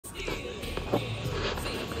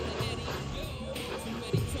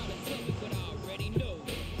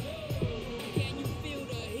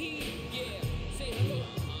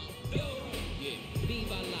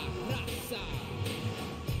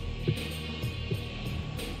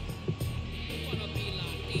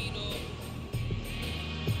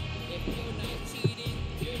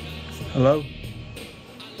Hello?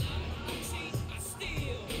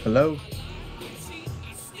 Hello?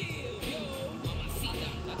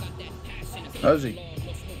 Ozzy.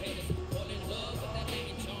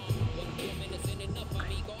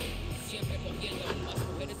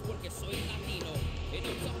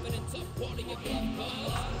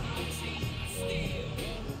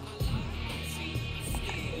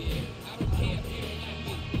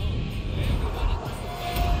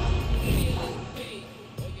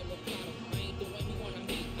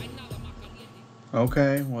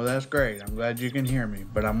 Okay, well that's great. I'm glad you can hear me,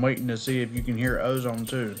 but I'm waiting to see if you can hear Ozone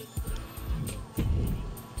too.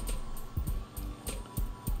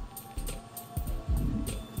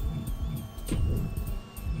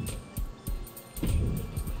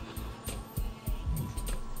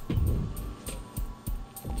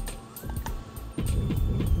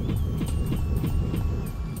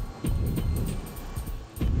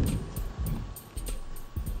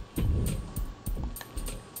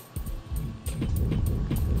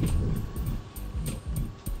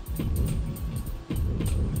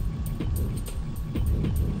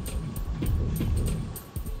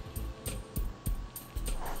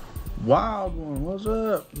 Wild one, what's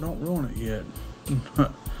up? Don't ruin it yet.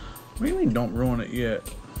 What do you mean don't ruin it yet?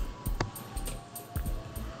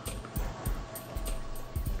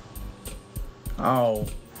 Oh.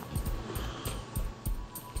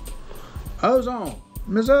 Ozone,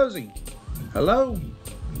 Miss Ozzy. Hello?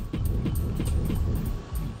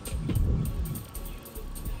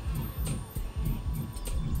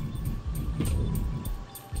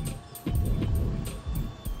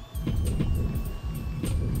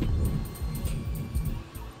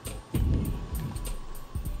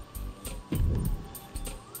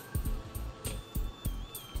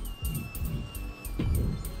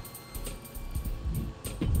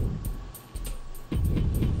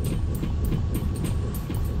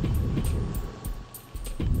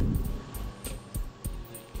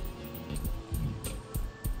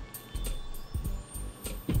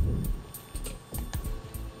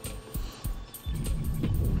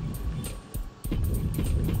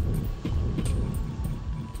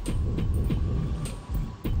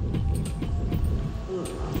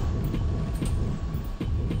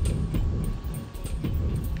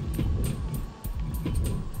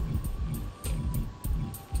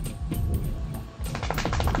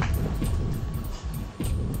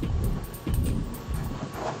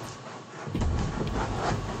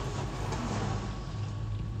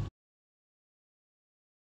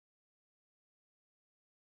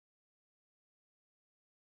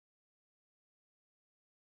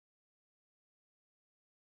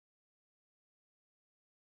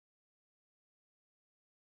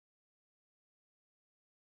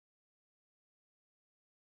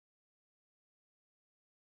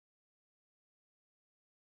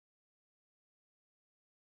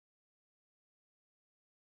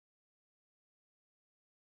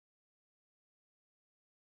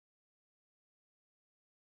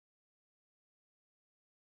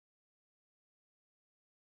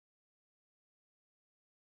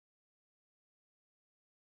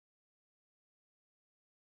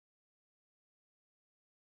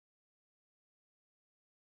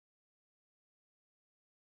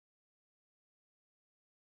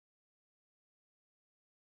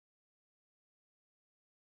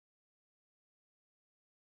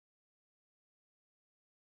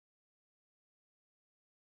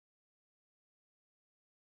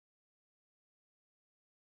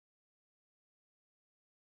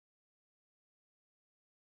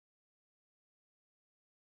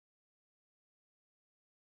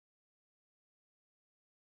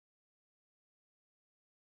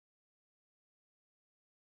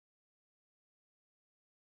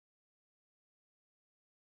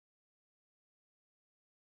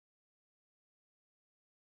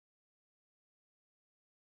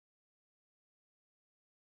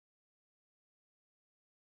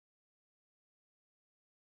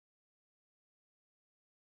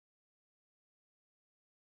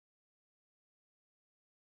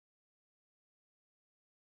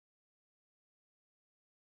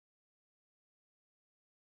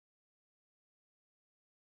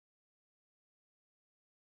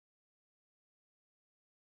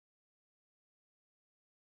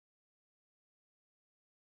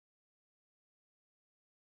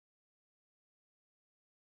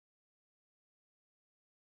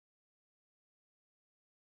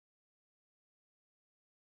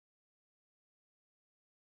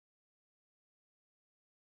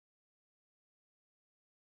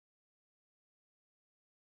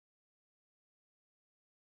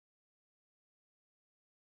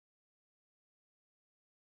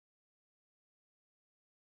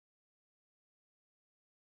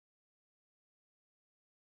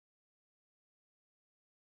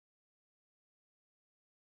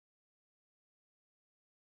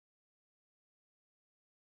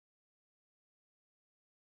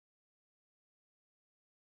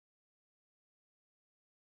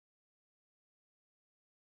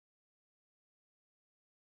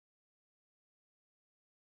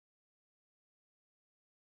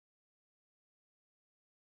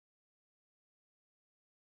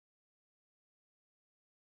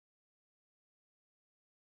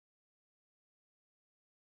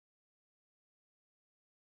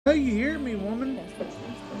 Hey, you hear me, woman?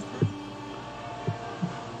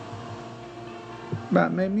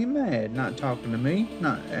 About made me mad, not talking to me,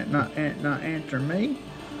 not answering me.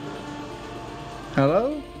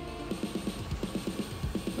 Hello?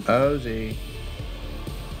 Ozzy.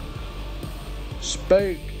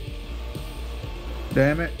 Speak.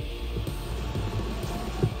 Damn it.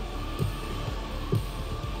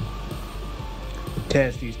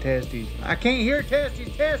 Testes, testes. I can't hear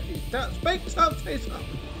testes, testes. Stop, speak something, say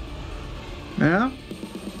something. Now?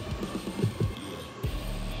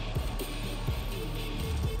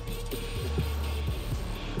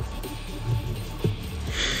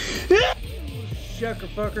 Shucker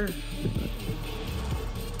fucker.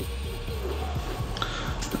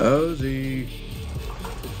 Ozzy.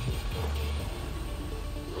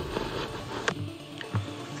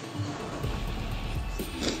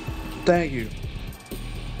 Thank you.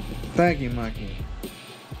 Thank you, Mikey.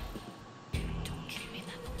 Don't treat me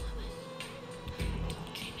like a woman.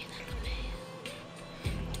 Don't treat me like a man.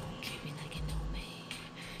 Don't treat me like you know me.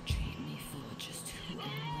 Treat me for just who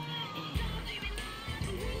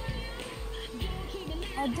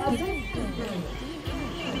and what I am.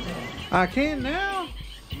 I can now?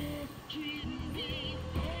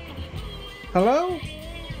 Hello?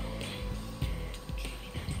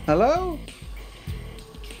 Hello?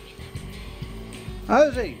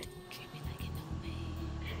 Ozzy?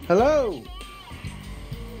 Hello?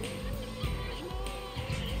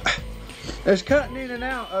 It's cutting in and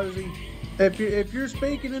out, Ozzy. If you're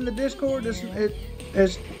speaking in the Discord, it's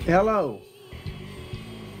hello.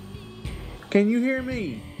 Can you hear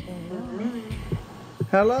me?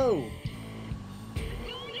 Hello?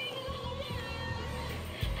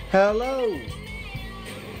 Hello?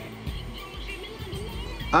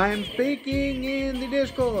 I am speaking in the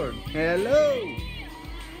Discord. Hello?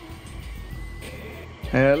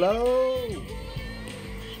 Hello?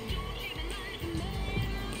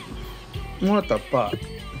 What the fuck?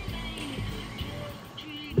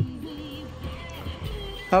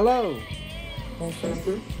 Hello?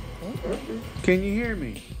 Can you hear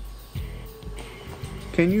me?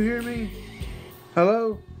 Can you hear me?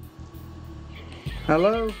 Hello?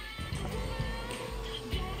 Hello?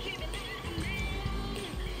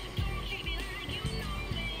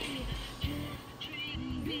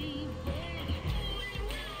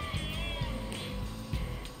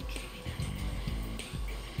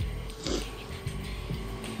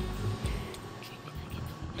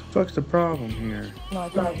 What's the problem here? No, I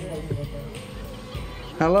can't hear you.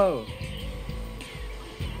 Hello?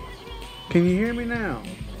 Can you hear me now?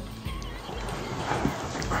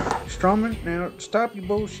 Strawman, now stop your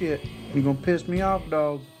bullshit. You're gonna piss me off,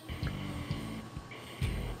 dog.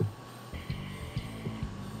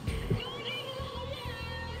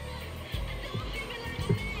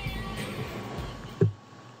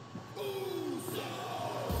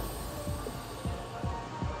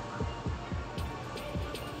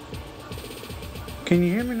 Can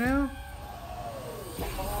you hear me now?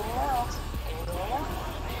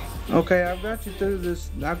 Okay, I've got you through this.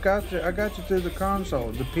 I got you through the console,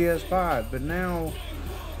 the PS5. But now,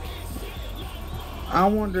 I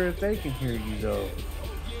wonder if they can hear you though.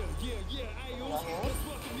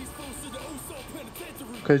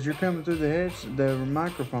 Cause you're coming through the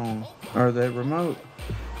microphone or the remote.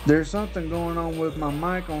 There's something going on with my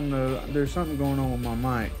mic There's something going on with my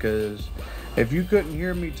mic. Cause if you couldn't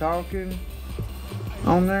hear me talking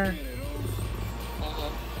on there,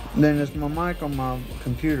 then it's my mic on my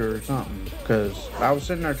computer or something. Cause I was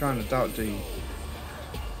sitting there trying to talk to you.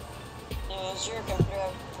 Does your computer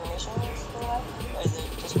have permissions for that? Or is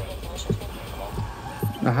it just for the permissions for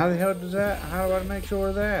that? Now how the hell does that? How do I make sure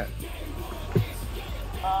of that?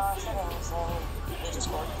 Settings in the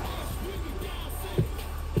Discord.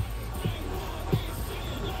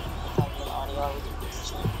 Type in audio with your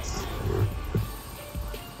positions.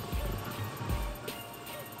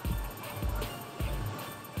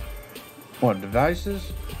 What, devices?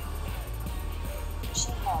 You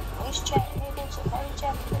should have voice chat enabled, so party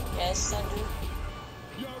chat. Yes, I do.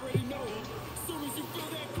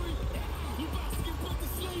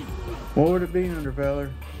 What would it be under,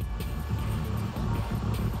 feller?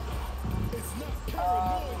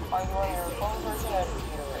 Are you on your phone version or the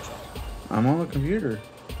computer version? I'm on the computer.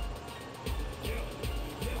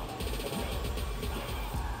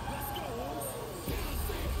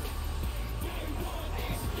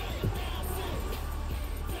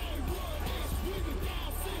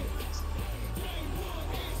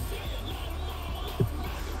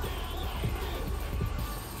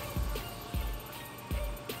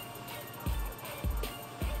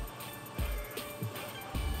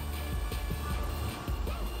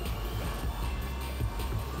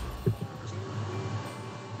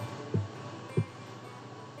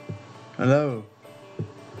 Hello.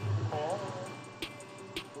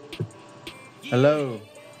 Hello.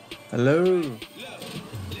 Hello.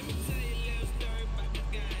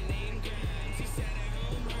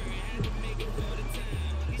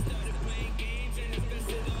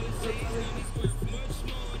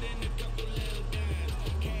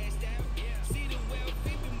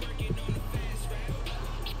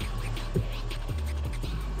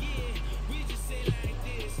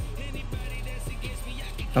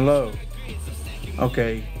 Hello.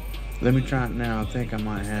 Okay. Let me try it now. I think I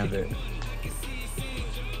might have it.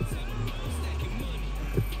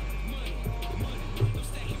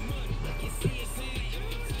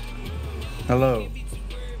 Hello.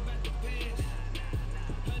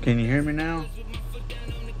 Can you hear me now?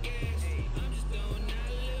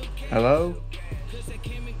 Hello?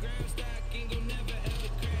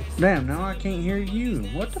 Damn, now I can't hear you.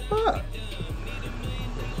 What the fuck?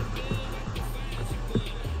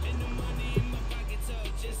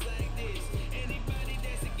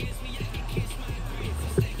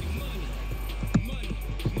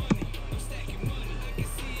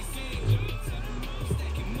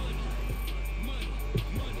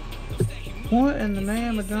 What in the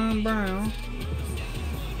name of John Brown?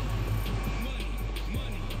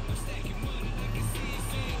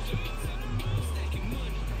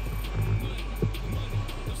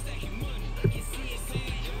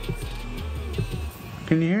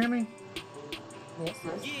 Can you hear me? Yes.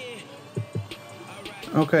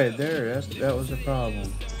 Okay, there. That was the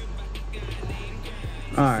problem.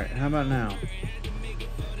 All right, how about now?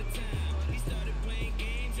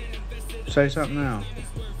 Say something now.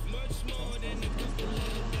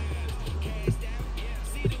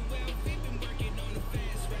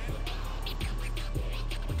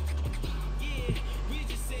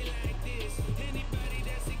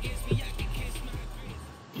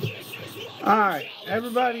 All right,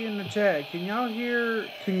 everybody in the chat, can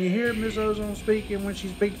you hear Miss Ozone speaking when she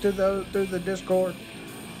speaks through the Discord?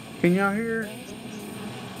 Can y'all hear her?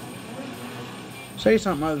 Say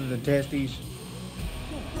something other than testes.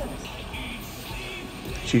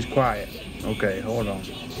 She's quiet. Okay, hold on.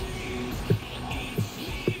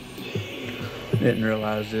 Didn't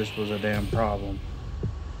realize this was a damn problem.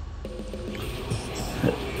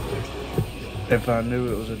 If I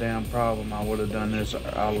knew it was a damn problem, I would have done this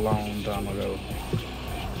a long time ago.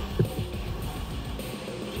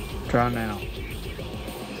 Try now.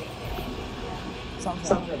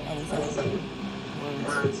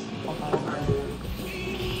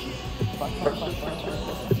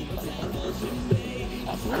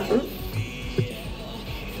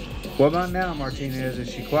 What about now, Martinez? Is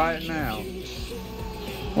she quiet now?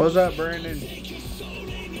 What's up, Brandon?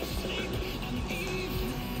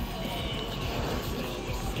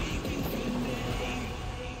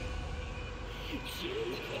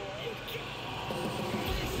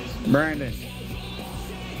 Brandon.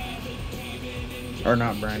 Or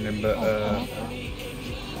not Brandon, but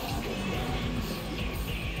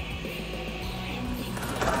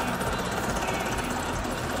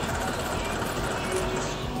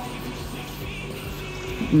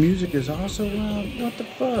music is also loud. What the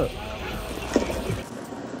fuck?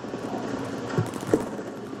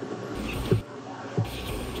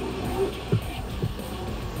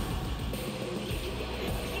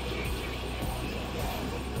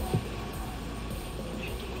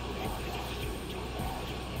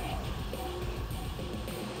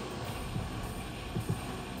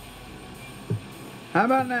 How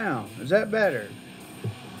about now? Is that better?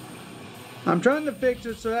 I'm trying to fix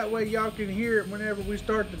it so that way y'all can hear it whenever we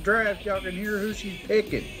start the draft. Y'all can hear who she's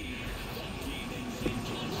picking.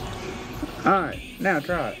 Alright, now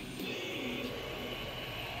try it.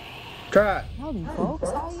 Try it. Howdy, folks.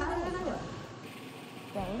 How you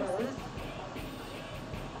doing?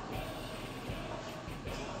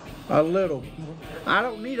 A little. I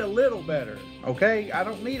don't need a little better, okay? I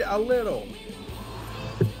don't need a little.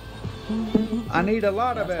 I need a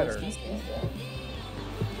lot of better.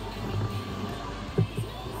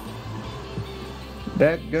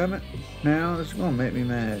 Dadgummit. Now it's gonna make me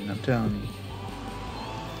mad, I'm telling you.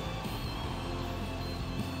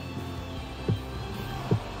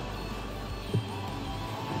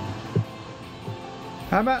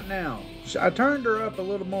 How about now? I turned her up a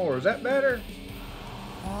little more. Is that better?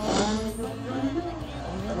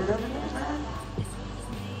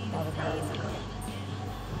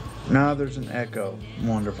 Now there's an echo.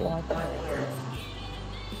 Wonderful.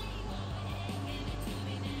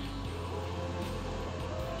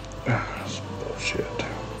 That's bullshit.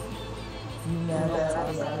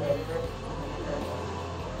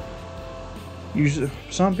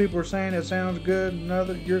 Some people are saying it sounds good,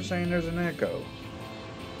 and you're saying there's an echo.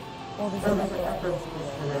 Well, there's an echo.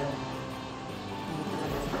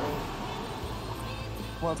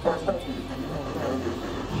 Well, it's going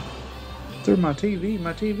Through my TV.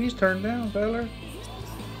 My TV's turned down, feller.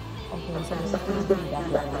 okay, so this is going back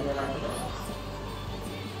to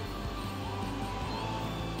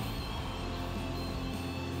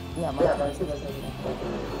yeah, my voice is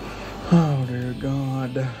Oh, dear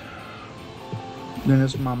God. Then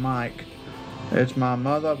it's my mic. It's my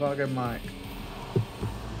motherfucking mic.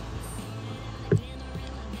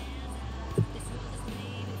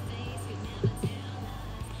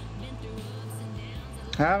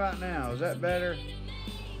 How about now? Is that better?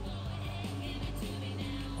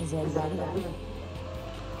 Is everybody?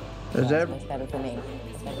 Is that? It's better for me.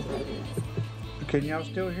 It's better for me. Can y'all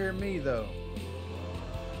still hear me though?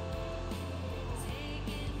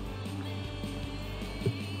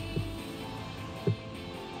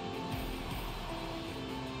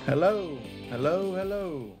 Hello, hello,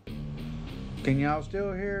 hello. Can y'all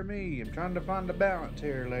still hear me? I'm trying to find a balance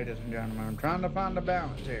here, ladies and gentlemen. I'm trying to find a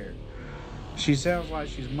balance here. She sounds like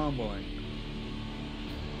she's mumbling.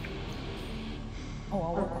 Oh,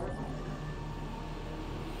 I'll work on it.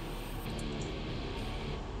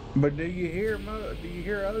 But do you hear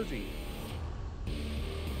Ozzy?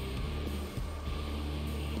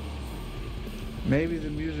 Maybe the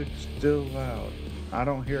music's still loud. I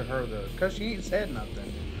don't hear her though, cause she ain't said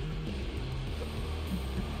nothing.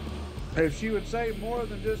 If she would say more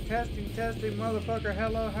than just testing, motherfucker,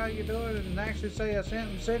 hello, how you doing, and actually say a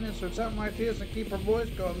sentence or something like this and keep her voice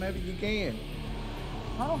going, maybe you can.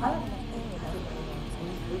 I don't have anything with that.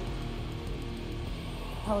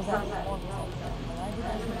 How is that more protected? When I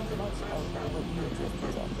did that too much of what you just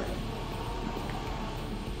protected.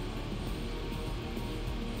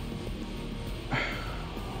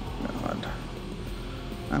 God.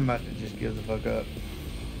 I'm about to just give the fuck up.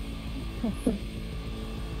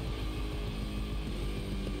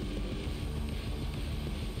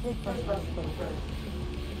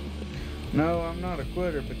 No, I'm not a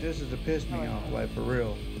quitter, but this is to piss me off, like for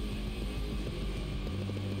real.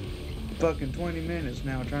 Fucking 20 minutes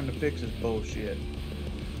now trying to fix this bullshit.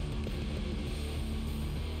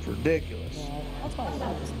 It's ridiculous. Yeah, that's why I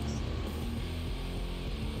love this.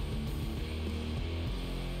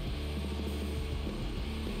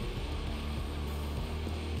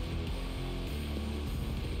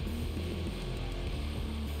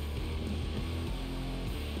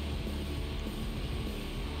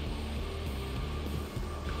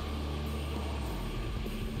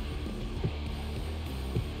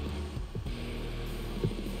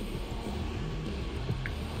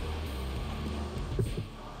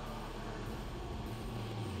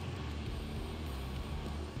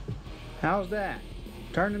 How's that?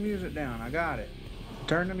 Turn the music down. I got it.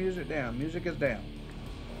 Turn the music down. Music is down.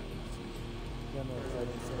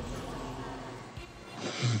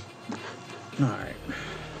 Alright.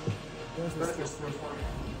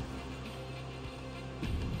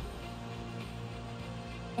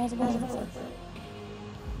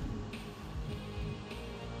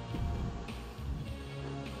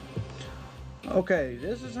 Okay,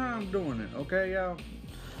 this is how I'm doing it. Okay, y'all?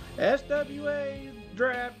 SWA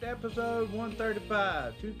Draft episode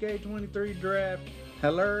 135. 2K23 Draft.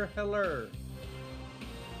 Hello.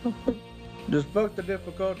 Just fuck the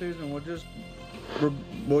difficulties and we'll just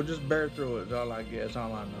bear through it. Is all I guess.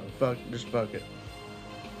 All I know. Just fuck it.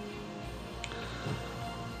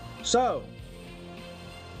 So,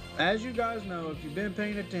 as you guys know, if you've been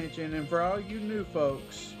paying attention, and for all you new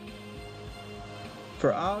folks,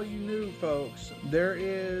 there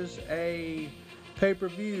is a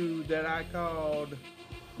pay-per-view that I called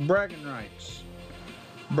Bragging Rights.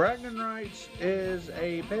 Bragging Rights is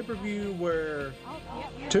a pay-per-view where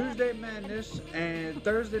Tuesday Madness and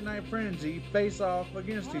Thursday Night Frenzy face off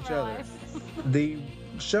against each other. The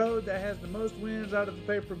show that has the most wins out of the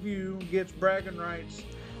pay-per-view gets Bragging Rights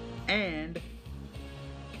and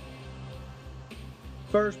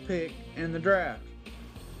first pick in the draft.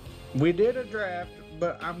 We did a draft,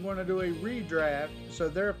 but I'm going to do a redraft, so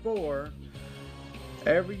therefore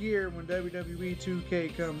every year when WWE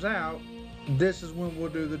 2K comes out, this is when we'll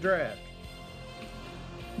do the draft.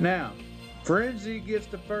 Now, Frenzy gets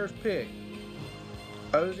the first pick.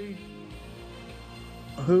 Ozzy,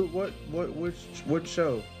 which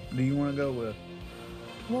show do you want to go with?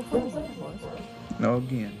 Well, Frenzy, of course. No,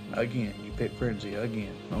 again, you pick Frenzy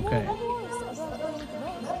again. Okay.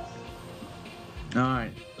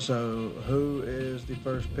 Alright, so who is the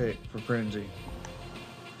first pick for Frenzy?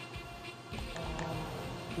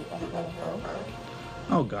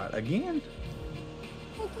 Oh God, again?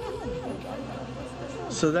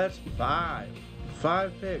 So that's five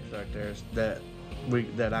picks right there that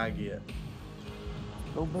week that I get.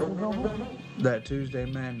 Go big or go home. That Tuesday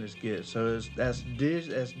Madness gets. So that's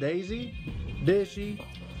Daisy, Dishy.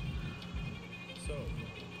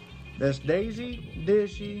 That's Daisy,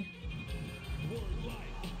 Dishy,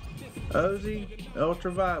 Ozzy,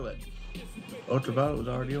 Ultraviolet. Ultraviolet was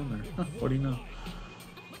already on there. What do you know?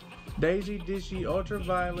 Daisy, Dishy,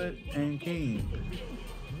 Ultraviolet, and King.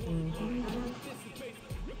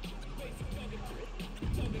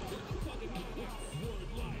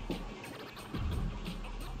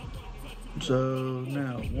 So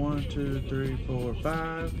now 1, 2, 3, 4,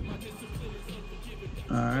 5.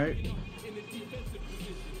 All right.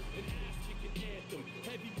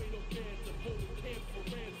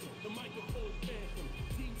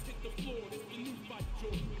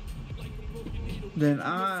 Then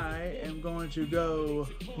I am going to go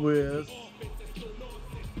with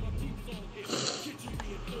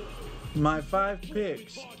my 5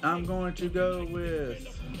 picks. I'm going to go with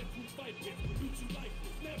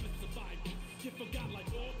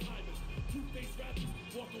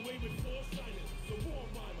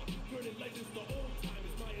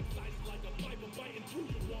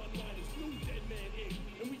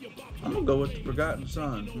I'm gonna go with the Forgotten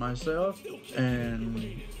Sons, myself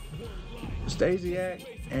and Stasiak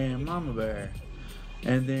and Mama Bear.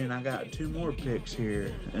 And then I got 2 more picks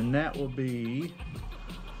here, and that will be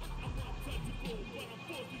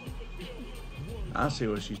I see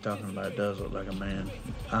what she's talking about. It does look like a man.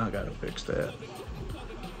 I gotta fix that.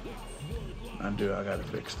 I gotta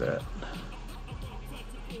fix that.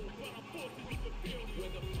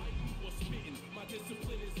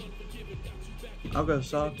 I'll go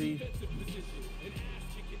Salty.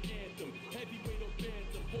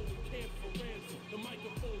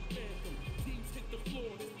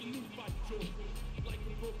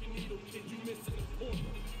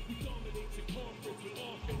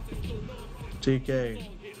 TK.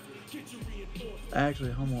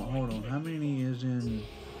 Actually, hold on. How many is in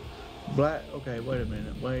black? Okay, wait a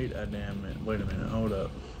minute. Wait a minute. Hold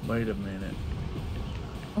up. Wait a minute.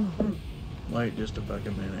 Wait just a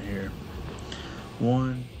fucking minute here.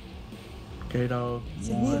 1. K-Dog.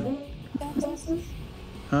 1.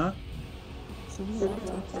 Huh?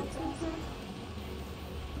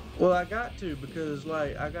 Well, I got to, because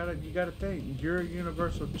like you gotta think, you're a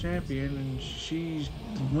Universal Champion and she's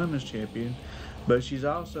the Women's Champion, but she's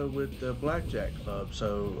also with the Blackjack Club,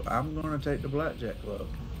 so I'm gonna take the Blackjack Club.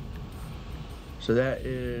 So that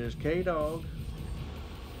is K-Dog,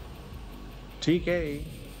 TK,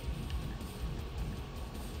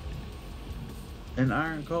 and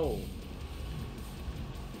Iron Cole.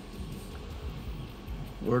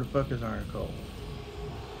 Where the fuck is Iron Cole?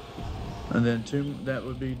 And then 2, that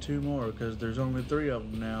would be 2 more, because there's only 3 of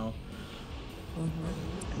them now.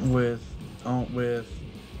 With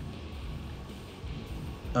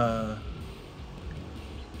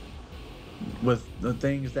the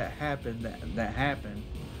things that happen,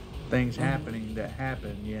 things happening that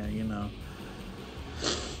happen, yeah, you know.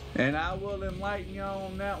 And I will enlighten y'all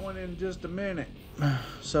on that one in just a minute.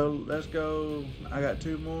 So let's go. I got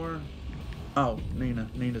 2 more. Oh,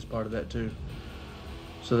 Nina's part of that too.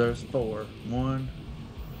 So there's 4. 1,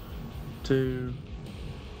 2,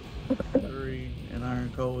 3, and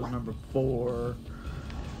Iron Cole is number 4.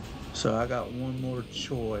 So I got one more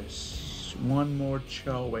choice. I'm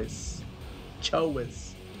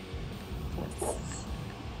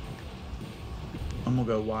gonna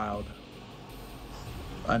go Wild.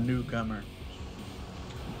 A newcomer.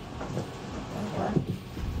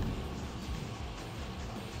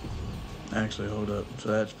 Actually, hold up. So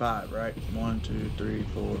that's 5, right? 1, 2, 3,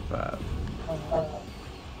 4, 5.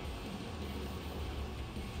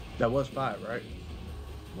 That was 5, right?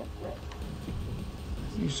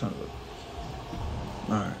 You son of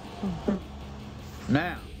a... Alright.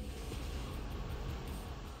 Now.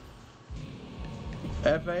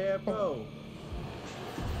 FAFO.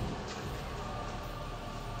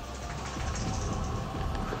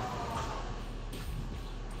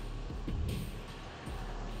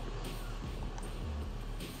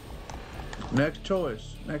 Next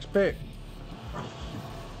choice. Next pick.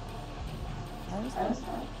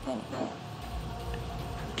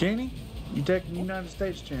 Kenny? You taking United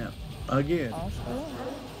States champ. Again.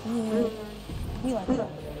 Yeah. We like that.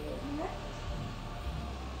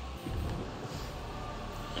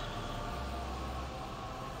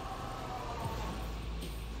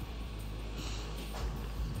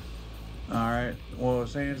 Alright. Well,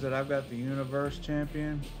 seeing that I've got the Universe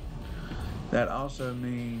champion, that also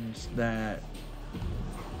means that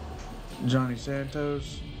Johnny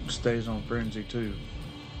Santos stays on Frenzy too.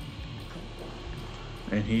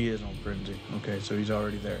 And he is on Frenzy. Okay, so he's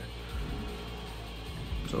already there.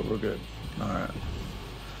 so we're good. All right.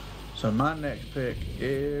 So my next pick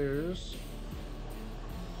is.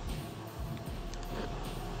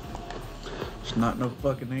 It's not no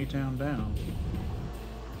fucking A-Town down.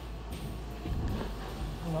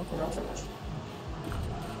 Okay.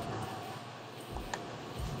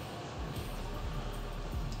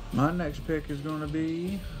 My next pick is going to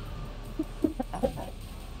be.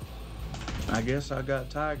 I guess I got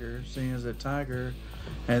Tiger, seeing as that Tiger.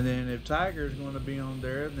 And then if Tiger's going to be on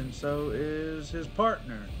there, then so is his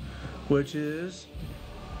partner, which is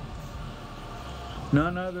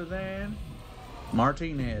none other than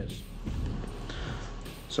Martinez.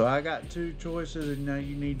 So I got two choices, and now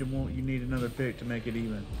you need another pick to make it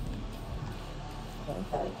even.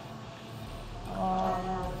 Okay.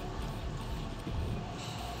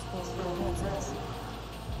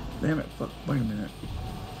 Damn it! Fuck! Wait a minute.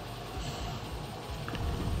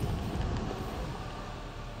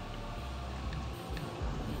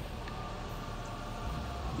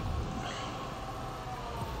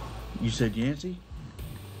 You said Yancey?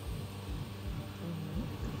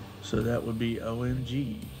 So that would be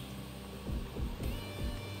OMG.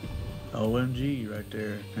 OMG right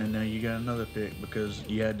there. And now you got another pick because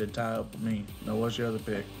you had to tie up with me. Now what's your other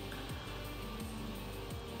pick?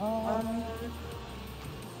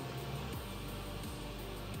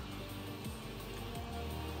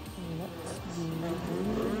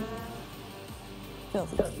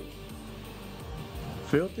 Filthy.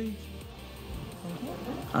 Filthy?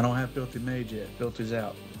 I don't have Filthy made yet. Filthy's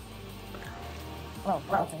out. Oh,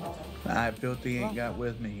 okay. I Filthy ain't got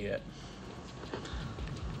with me yet.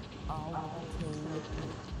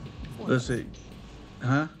 Let's see.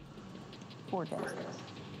 Huh? Fortes.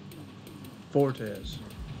 Fortes.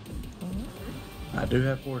 I do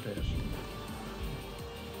have Fortes.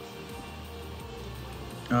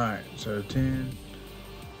 Alright, so 10.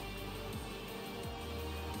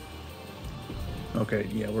 Okay,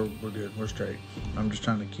 yeah, we're good. We're straight. I'm just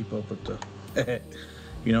trying to keep up with the...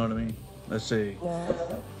 You know what I mean? Let's see. Yeah.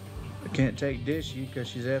 I can't take Dishy because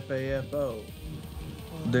she's FAFO.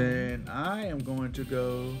 Then I am going to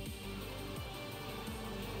go...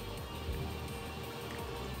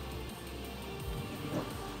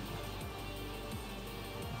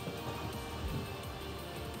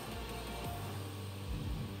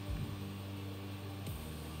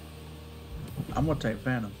 I'm going to take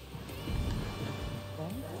Phantom.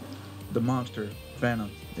 The monster.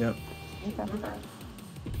 Phantom. Yep.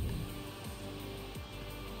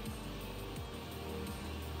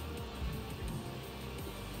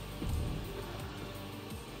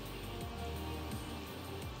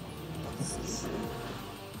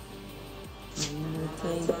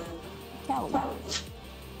 Okay. Cali.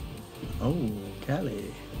 Oh,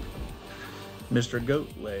 Cali. Mr. Goat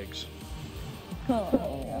Legs.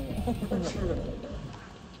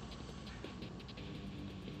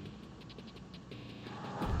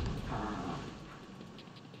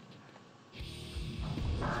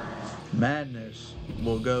 Madness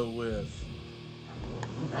will go with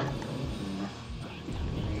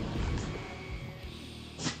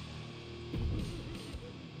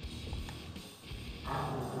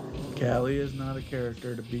Callie is not a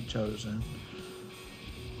character to be chosen.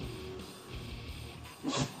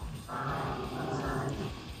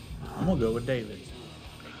 I'm gonna go with David.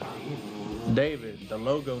 David, the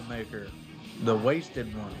logo maker, the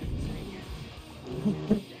wasted one.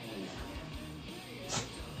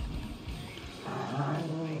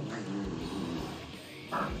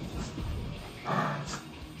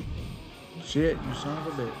 Shit, you son of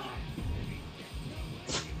a bitch.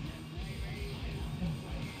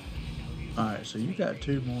 Alright, so you got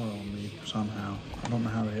two more on me somehow. I don't know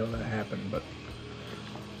how the hell that happened, but...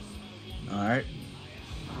 Alright.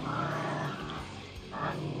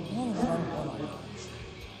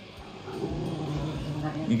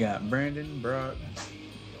 You got Brandon, Brock,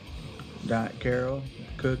 Dot Carol,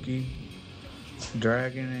 Cookie,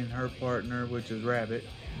 Dragon and her partner, which is Rabbit,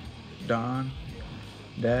 Don,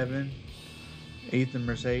 Davin, Ethan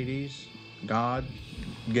Mercedes, God,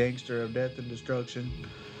 Gangster of Death and Destruction,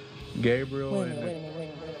 Gabriel. Wait a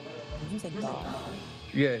minute. Did you say God?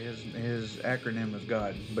 Yeah, his acronym is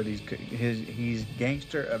God, but he's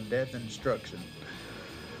Gangster of Death and Destruction.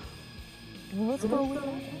 Well, let's go with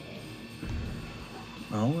that.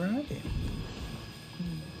 Alrighty.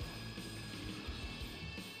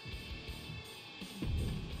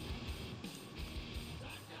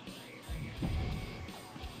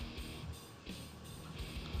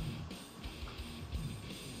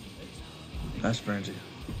 That's frenzy.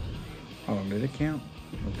 Oh, did it count?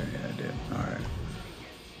 Okay, yeah, it did. Alright.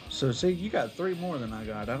 So, see, you got three more than I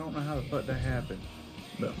got. I don't know how the fuck that happened.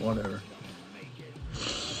 But whatever.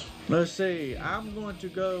 Let's see. I'm gonna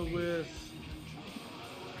go with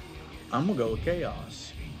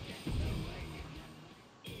Chaos.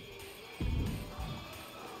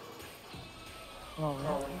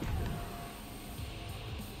 Oh,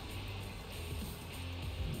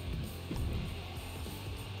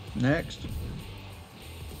 Next.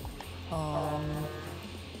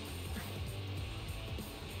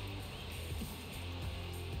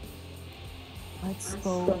 let's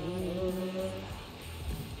go with.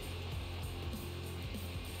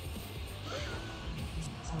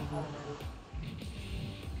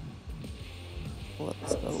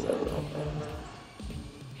 Let's go with.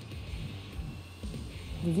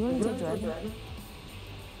 Did you already take Dragon?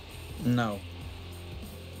 No.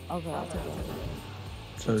 Okay, I'll take it.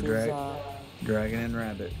 So Which is, Dragon and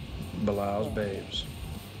Rabbit. Bilal's Babes.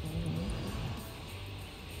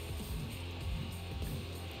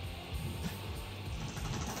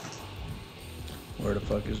 Where the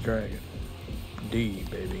fuck is Dragon? D,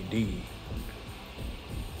 baby, D.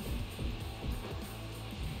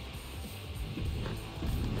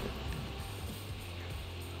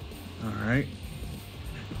 All right.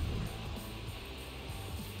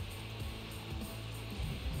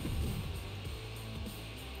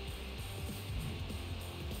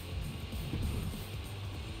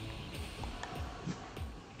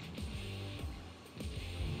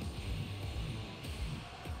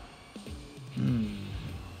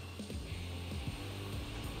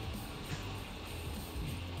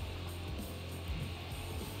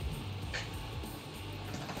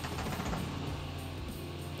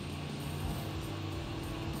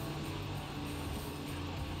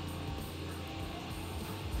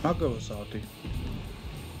 I'll go with Salty.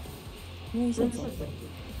 You said something.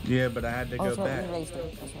 Yeah, but I had to go sorry, back. you raised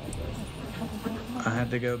it. That's right. I had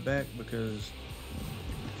to go back because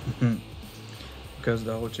of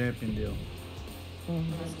the whole champion deal.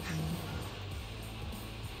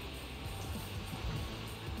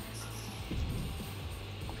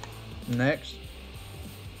 Next.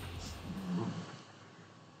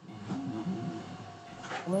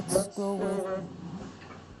 Let's go with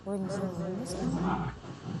Crimson Lunacy.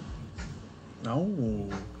 Oh,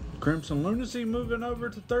 Crimson Lunacy moving over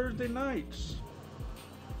to Thursday nights.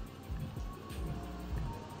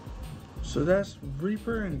 So that's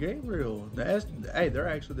Reaper and Gabriel. Hey, they're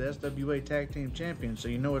actually the SWA Tag Team Champions, so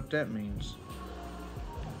you know what that means.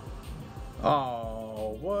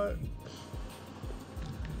 Oh, what?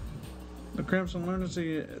 The Crimson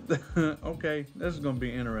Lunacy. Okay, this is going to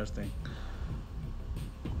be interesting.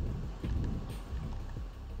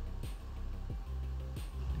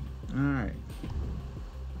 Alright.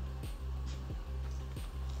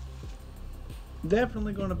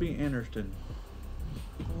 Definitely going to be interesting.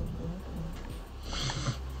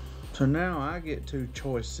 So now I get two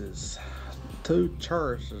choices. Two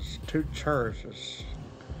choices.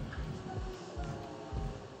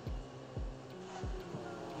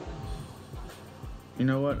 You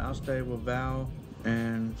know what? I'll stay with Val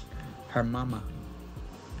and her mama.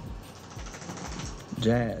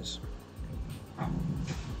 Jazz.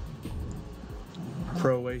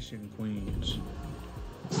 Croatian Queens.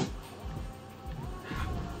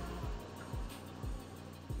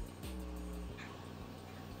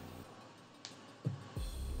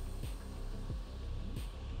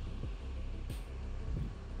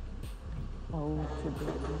 Oh, should be.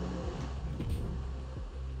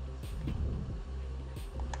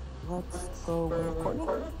 Let's go with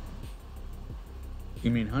Courtney.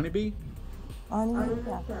 You mean Honeybee? Yeah,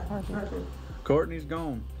 Courtney. Courtney's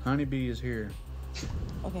gone. Honeybee is here.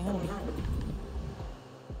 Okay, Honeybee.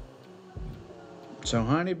 So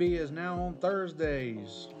Honeybee is now on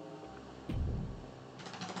Thursdays.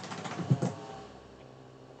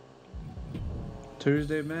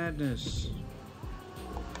 Tuesday Madness.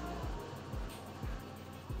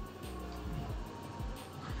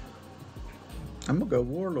 I'm gonna go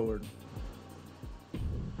Warlord.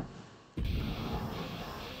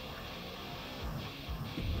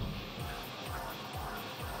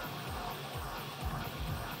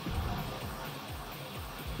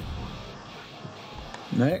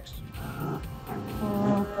 Next.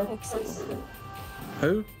 Pixie.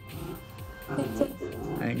 Who? Pixie.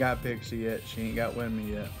 I ain't got Pixie yet. She ain't got with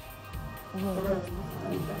me yet.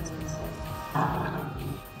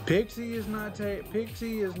 Pixie is not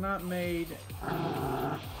made.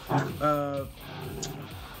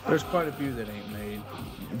 There's quite a few that ain't made.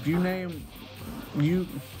 If you name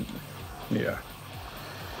yeah.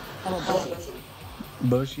 How about Bushy?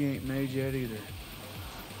 Bushy ain't made yet either.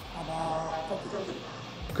 How about Cookie?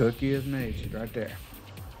 Cookie is made. She's right there.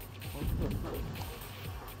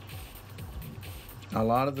 A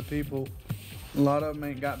lot of the people A lot of them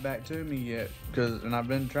ain't got back to me yet, and I've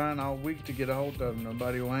been trying all week to get a hold of them.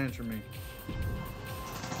 Nobody will answer me.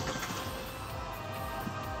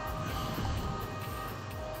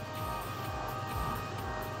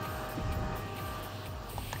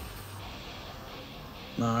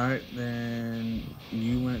 All right, then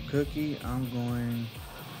you went Cookie. I'm going.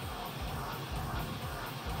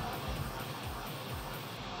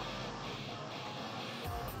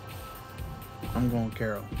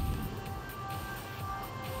 Carol.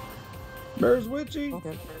 There's Witchy.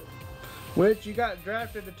 Okay. Witch, you got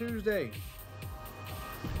drafted to Tuesday.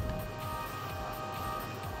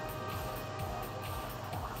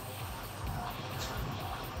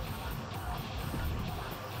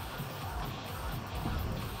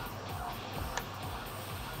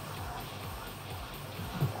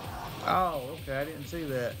 Oh, okay. I didn't see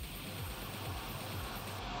that.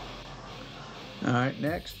 All right,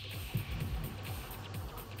 next.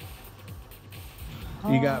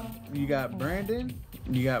 You got Brandon.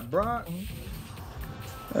 You got Brock.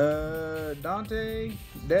 Dante,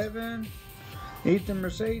 Devin, Ethan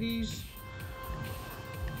Mercedes,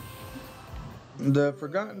 the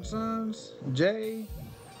Forgotten Sons, Jay,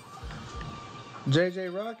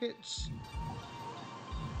 JJ Rockets,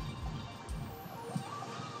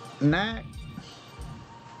 Knack.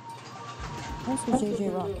 What's the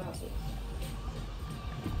JJ Rockets?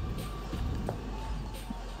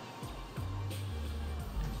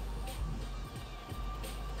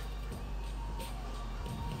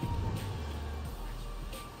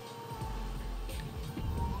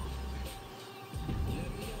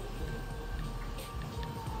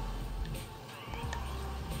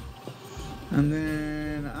 And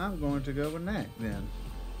then I'm going to go with Knack then.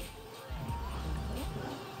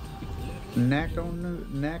 Knack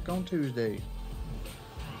on Tuesday.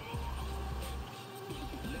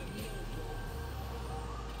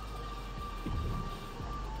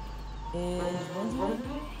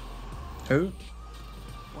 Who?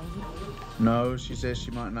 No, she says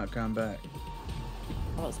she might not come back.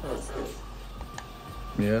 Oh, it's Space.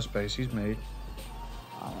 Yeah, Spacey's made.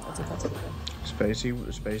 That's okay.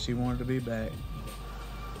 Spacey wanted to be back.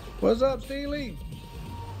 What's up, Steely?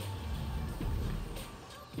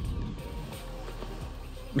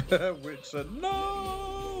 Witch said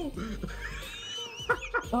no.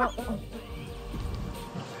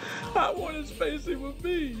 I wanted Spacey with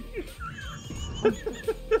me.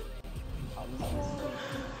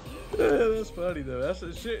 Yeah, that's funny though. That's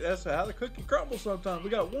the shit. That's how the cookie crumbles sometimes. We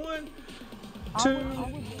got 1, 2,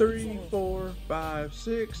 3, 4, 5,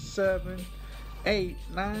 6, 7, 8,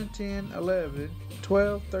 9, 10, 11,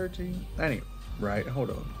 12, 13. Anyway, right, hold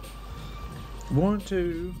on. 1,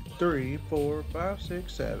 2, 3, 4, 5,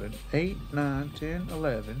 6, 7, 8, 9, 10,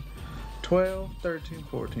 11, 12, 13,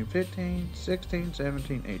 14, 15, 16,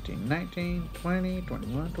 17, 18, 19, 20,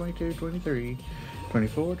 21, 22, 23,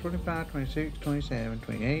 24, 25, 26, 27,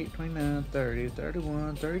 28, 29, 30,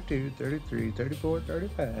 31, 32, 33, 34,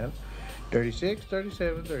 35, 36,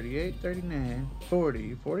 37, 38, 39,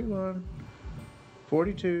 40, 41,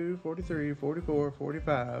 42, 43, 44,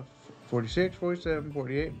 45, 46, 47,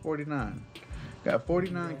 48, 49. Got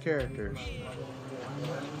 49 characters.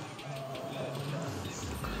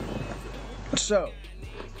 So,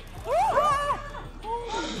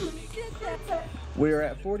 we are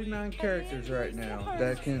at 49 characters right now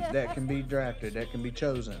that can be drafted, that can be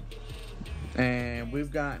chosen. And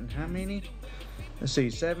we've gotten how many? Let's see,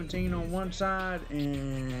 17 on one side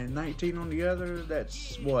and 19 on the other.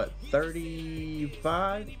 That's what,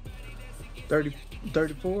 35? 30,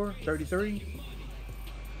 34, 33?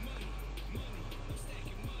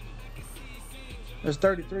 That's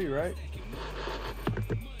 33, right?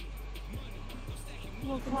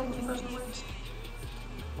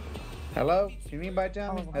 Hello? Can anybody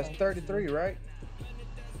tell me? That's 33, right?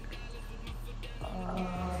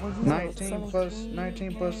 19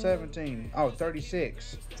 plus 17. Oh,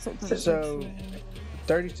 36. So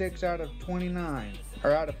 36 out of 29,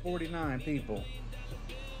 or out of 49 people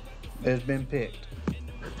has been picked.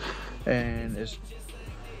 And it's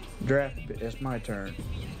my turn.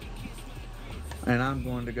 And I'm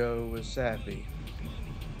going to go with Sappy.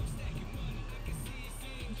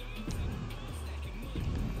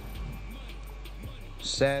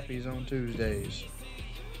 Sappy's on Tuesdays.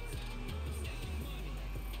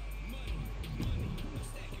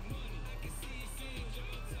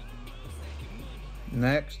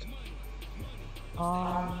 Next.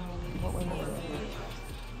 What we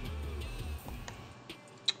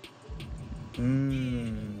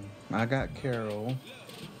need. I got Carol.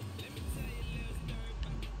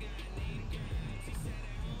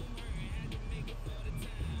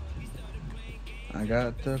 I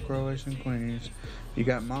got the Croatian Queens. You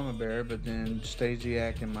got Mama Bear, but then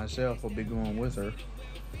Stasiak and myself will be going with her.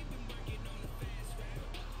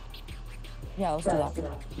 Yeah, let's do that.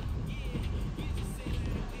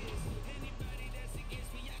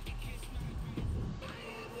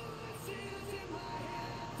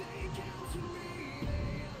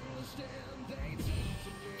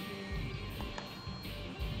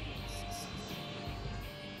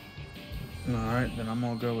 Alright, then I'm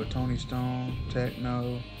gonna go with Tony Stone,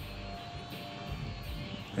 Techno,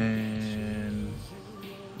 and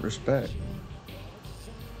Respect.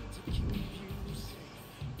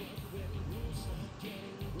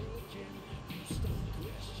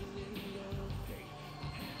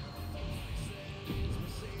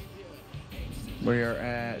 We are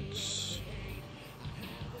at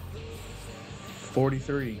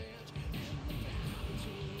 43.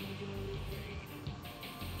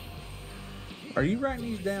 Are you writing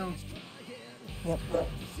these down? Yep.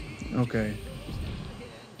 Okay.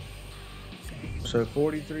 So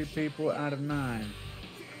 43 people out of 9.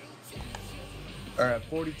 Or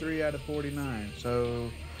 43 out of 49. So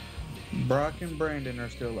Brock and Brandon are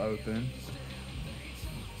still open.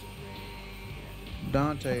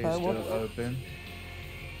 Dante is Okay, still open.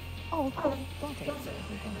 Oh, okay. Dante.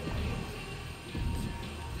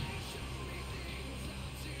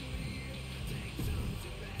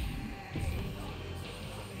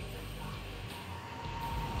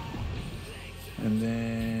 And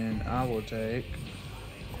then I will take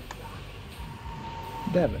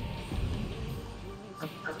Devin.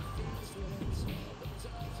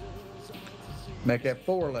 Make that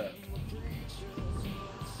 4 left.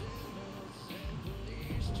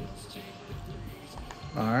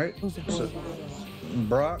 All right. So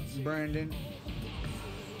Brock, Brandon.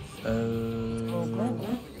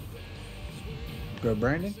 Brandon. Go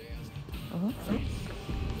Brandon. Uh-huh.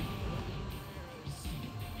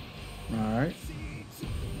 All right.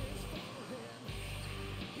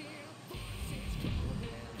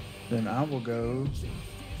 Then I will go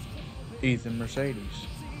Ethan Mercedes.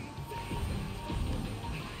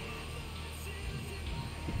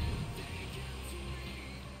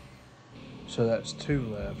 So that's 2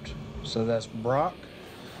 left. So that's Brock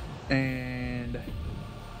and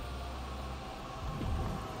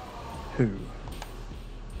who?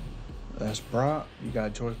 That's Brock. You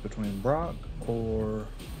got a choice between Brock or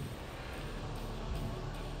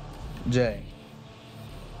Jay.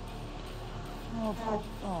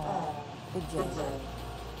 Oh, Big J.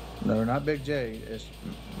 No, not Big J. It's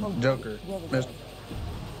Joker. Yeah, the Mr. J.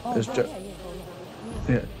 Oh, It's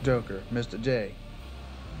yeah, yeah, Joker. Mr. J.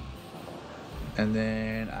 And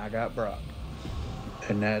then I got Brock.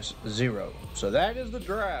 And that's 0. So that is the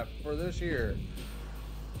draft for this year.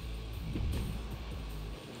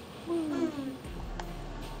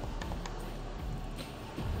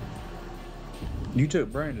 You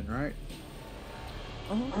took Brandon, right?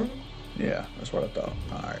 Uh-huh. Yeah, that's what I thought.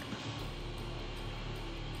 All right.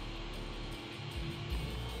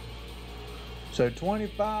 So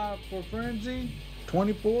 25 for Frenzy,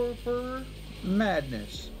 24 for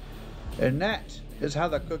Madness. And that is how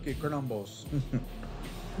the cookie crumbles.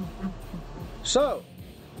 So,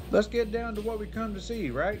 let's get down to what we come to see,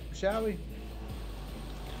 right? Shall we?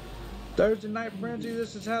 Thursday Night Frenzy,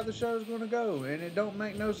 this is how the show's going to go. And it don't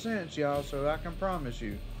make no sense, y'all, so I can promise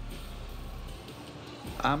you.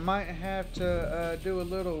 I might have to do a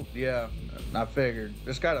little, yeah, I figured.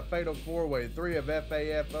 It's got a fatal 4-way, 3 of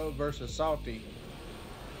FAFO versus Salty.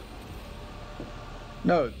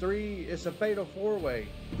 No, 3, it's a fatal 4-way.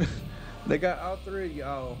 They got all 3 of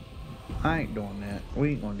y'all. I ain't doing that.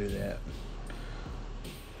 We ain't gonna do that.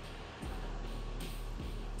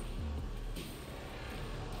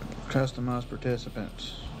 Customized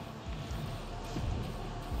participants.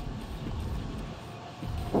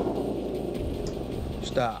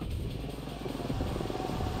 Stop.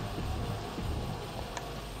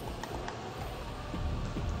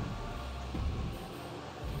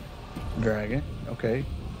 Dragon. Okay.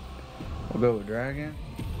 We'll go with Dragon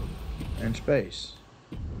and Space.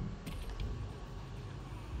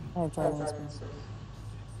 I have Dragon Space.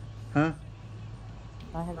 Huh?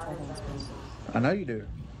 I have Dragon Space. I know you do.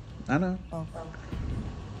 I know. Oh.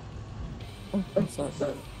 I'm sorry.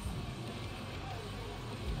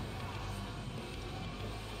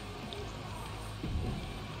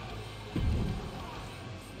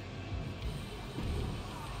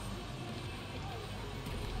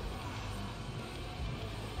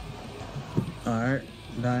 Alright.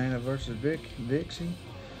 Diana versus Vixie.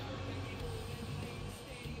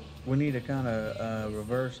 We need to kind of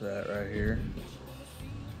reverse that right here.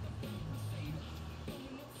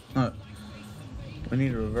 We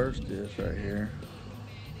need to reverse this right here.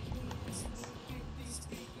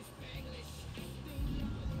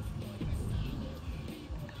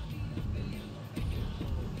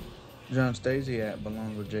 John Stasiak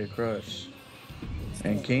belongs with Jay Crush.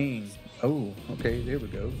 And King. Oh, okay, there we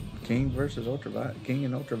go. King versus Ultraviolet. King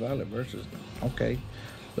and Ultraviolet versus. Okay,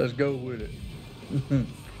 let's go with it.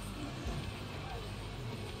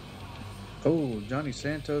 Oh, Johnny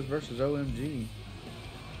Santos versus OMG.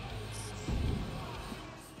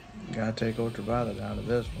 Gotta take Ultraviolet out of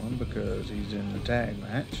this one because he's in the tag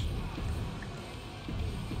match.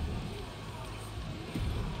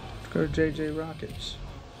 Let's go to JJ Rockets.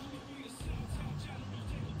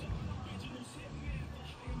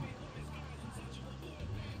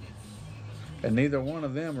 And neither one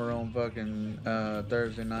of them are on fucking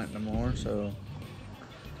Thursday night no more, so.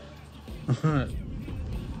 Let's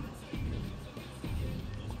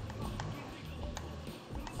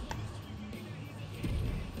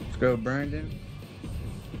go, Brandon.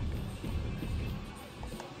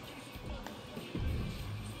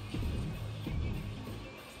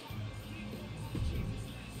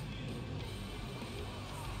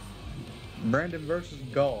 Brandon versus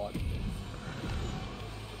God.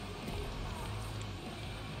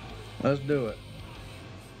 Let's do it.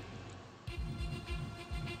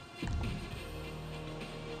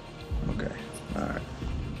 Okay, alright.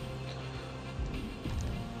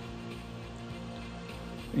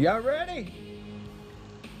 Y'all ready?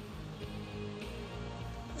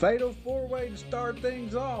 Fatal 4-way to start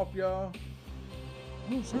things off, y'all.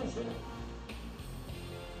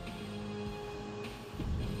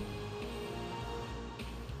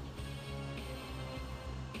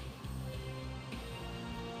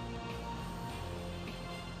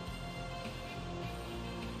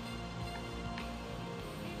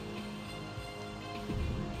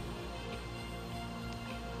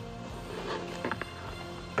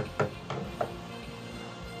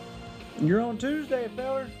 You're on Tuesday,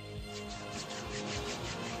 feller.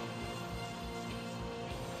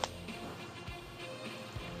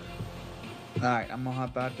 All right, I'm gonna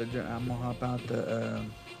hop out the.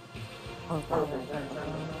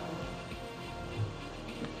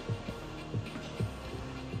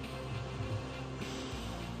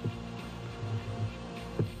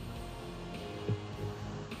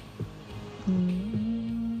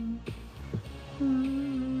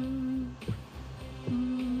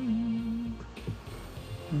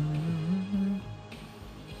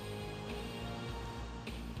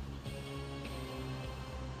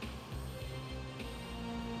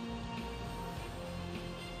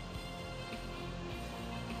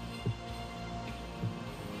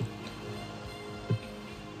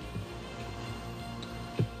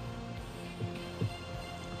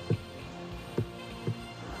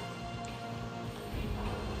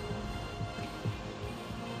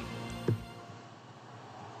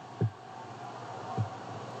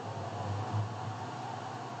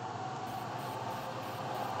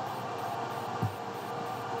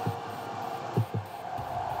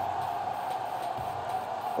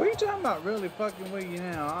 What are you talking about? Really fucking with you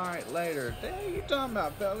now? All right, later. The hell you talking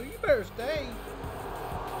about, fella? You better stay.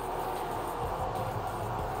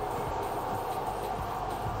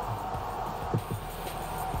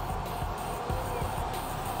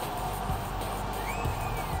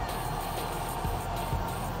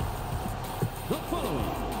 The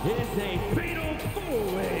following is a fatal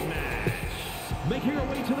 4-way match. Making our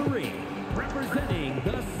way to the ring, representing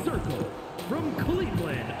the Circle from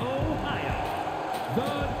Cleveland, Ohio. The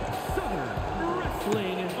Southern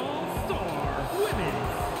Wrestling All-Star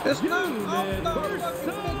Women's It's not Union All-Star, fucking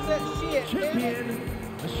fix that shit, Champion,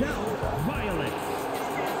 Michelle Violet.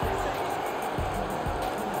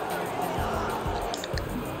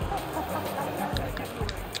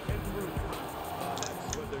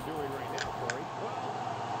 That's what they're doing right now, Corey. Well,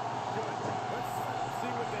 good. Let's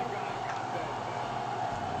see what they got out there.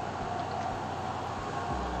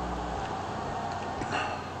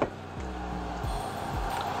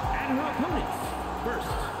 And her opponents, first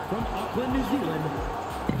from Auckland, New Zealand,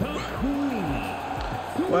 the Queen.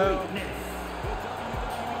 Well- Sweetness.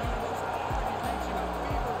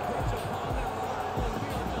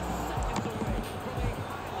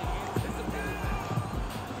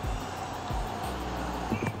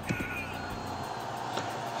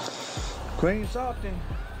 Queen Softy.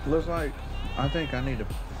 Looks like I think I need to.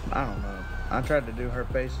 I don't know. I tried to do her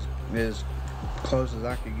face as close as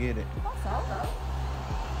I could get it.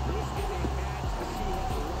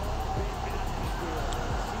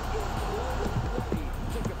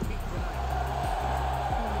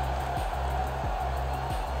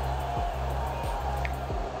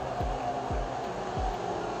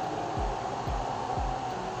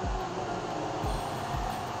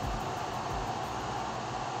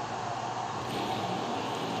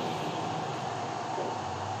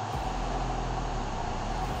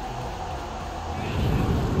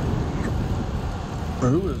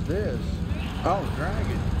 Who is this? Oh,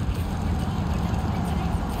 Dragon.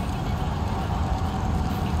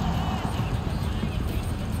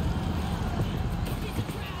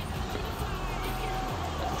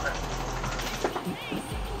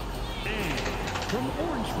 And from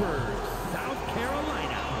Orangeburg, South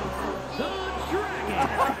Carolina, the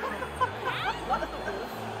Dragon.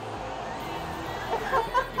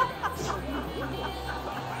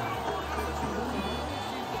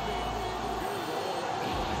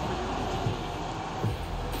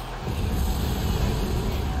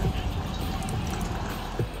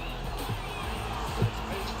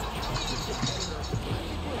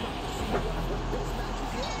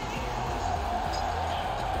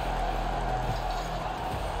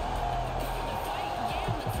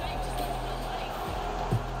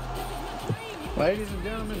 Ladies and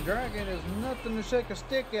gentlemen, Dragon is nothing to shake a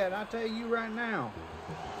stick at, I tell you right now.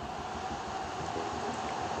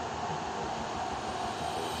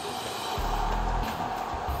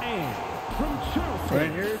 And from Charleston,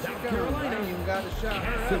 Right here she South comes. I Carolina, ain't even got to shout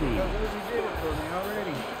her up because Ozzy did it for me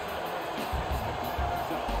already.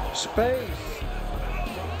 Space.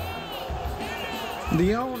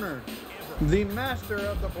 The owner, the master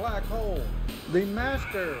of the black hole, the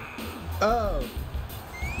master of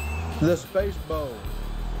the space bowl.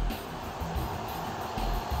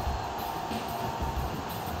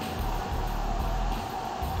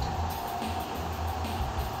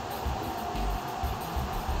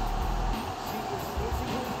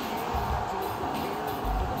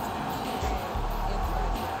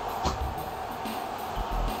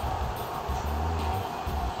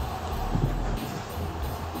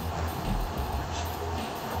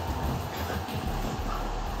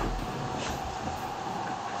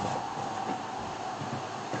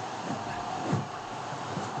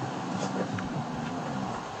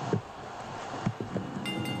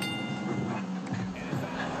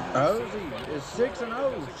 Ozzy is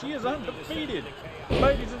 6-0. She is undefeated.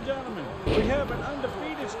 Ladies and gentlemen, we have an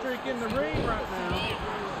undefeated streak in the ring right now.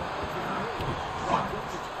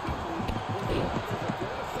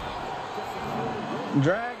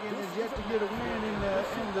 Dragon is yet to get a win in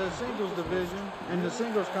the singles division, in the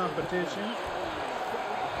singles competition.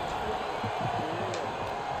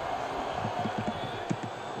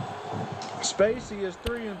 Spacey is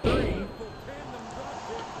 3-3.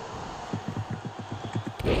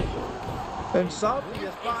 And Salty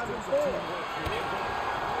is 5-4.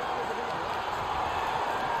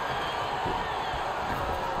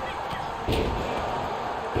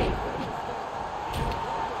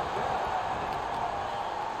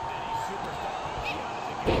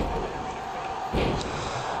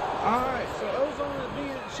 Alright, so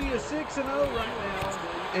Ozone she is 6-0 right now,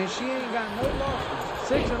 and she ain't got no losses.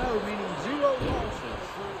 6-0 meaning 0 losses.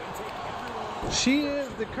 She is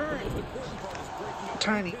the current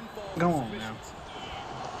Tiny. Go on now.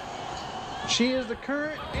 She is the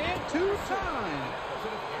current and two-time.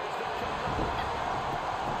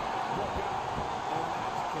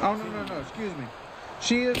 Oh, no, excuse me.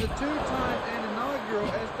 She is the two-time and inaugural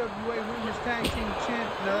SWA Women's Tag Team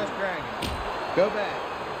Champion. No, that's Dragon. Go back.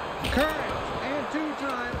 Current and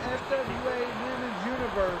two-time SWA Women's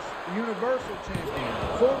Universal Champion.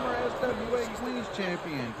 Former SWA Queens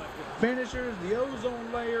Champion. Finishers, the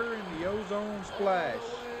Ozone Layer and the Ozone Splash.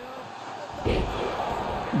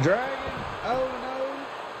 Dragon 0-0.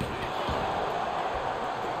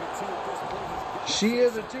 She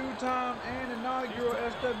is a two-time and inaugural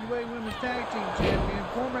SWA Women's Tag Team Champion,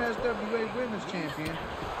 former SWA Women's Champion.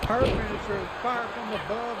 Her finisher is Fire from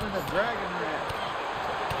Above and the Dragon Rat.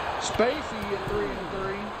 Spacey at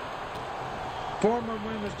 3-3. Former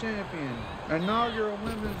Women's Champion, inaugural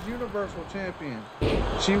Women's Universal Champion.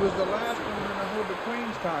 She was the last woman to hold the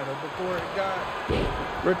Queen's title before it got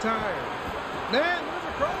retired. Man, there's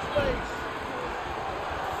a crossface.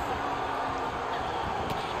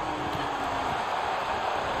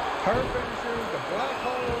 Her finishers, the Black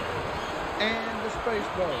Hole and the Space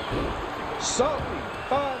Bowl. Salty,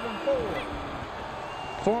 5-4.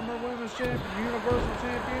 Former Women's Champion, Universal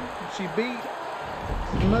Champion. She beat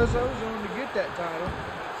Ms. Ozone to get that title.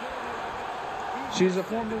 She's a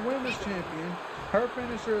former Women's Champion. Her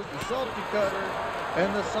finisher is the Salty Cutter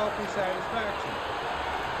and the Salty Satisfaction.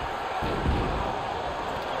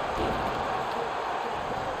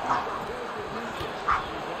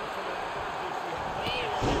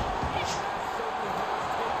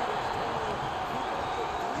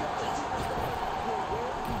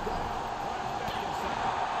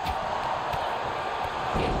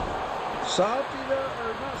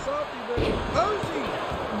 Ozzy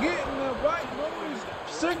getting the White Noise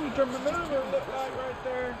signature maneuver look like right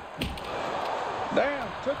there. Damn,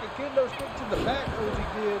 took a kendo stick to the back, Ozzy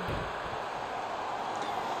did.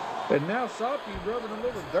 And now Salty rubbing a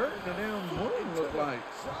little dirt in the damn wound, look like.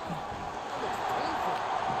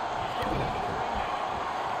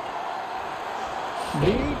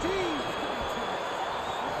 DDT.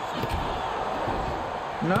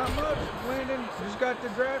 Not much, Landon. Just got the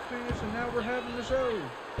draft finish, and now we're having the show.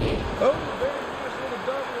 Oh, very nice little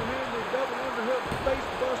double-handed, double underhook face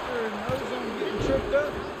buster, and Ozone getting tripped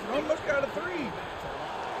up. Almost got a 3.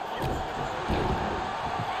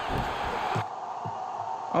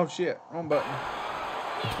 Oh shit, wrong button.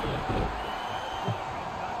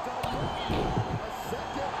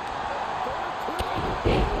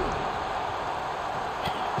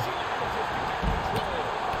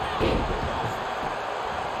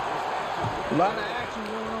 A lot of action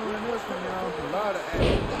going on in this one, y'all. A lot of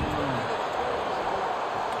action going on.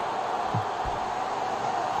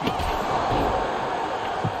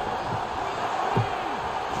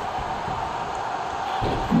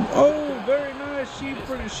 Oh, very nice.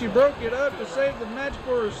 She broke it up to save the match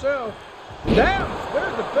for herself. Down.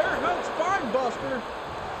 There's the bear hug spine buster.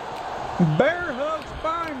 Bear hug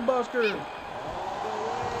spine buster.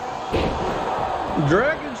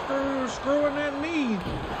 Dragon screwing that knee.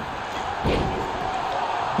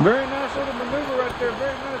 Very nice little maneuver right there.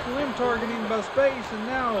 Very nice limb targeting by Space, and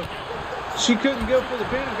now she couldn't go for the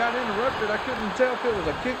pin and got interrupted. I couldn't tell if it was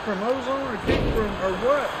a kick from Ozone or a kick from or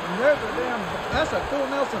what. And there's a damn, that's a full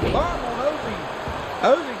Nelson bomb on Ozzy.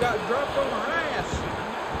 Ozzy got dropped on her ass.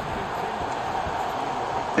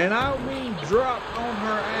 And I mean dropped on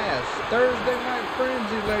her ass. Thursday Night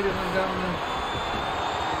Frenzy, ladies and gentlemen.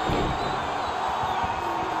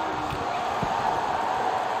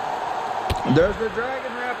 There's the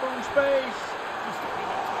dragon wrap on Space.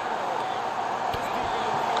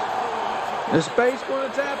 Is Space going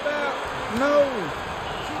to tap out? No.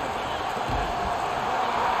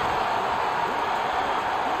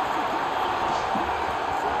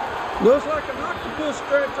 Looks like an octopus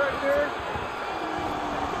stretch right there.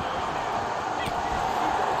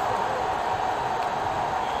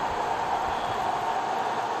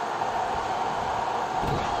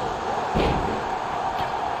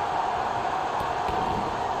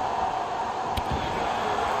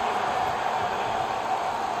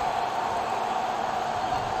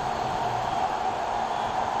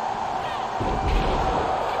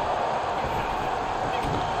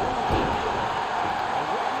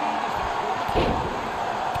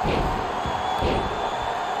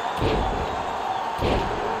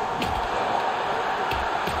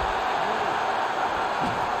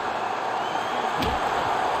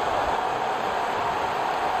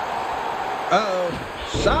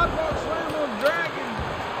 Sidewalk slam on Dragon.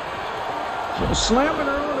 Slamming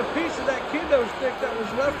her on a piece of that kendo stick that was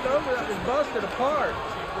left over that was busted apart.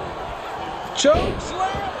 Choke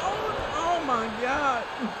slam on. Oh my God.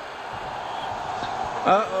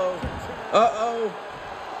 Uh-oh. Uh-oh.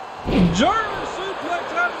 German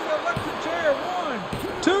suplex out of the electric chair.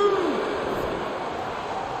 1, 2.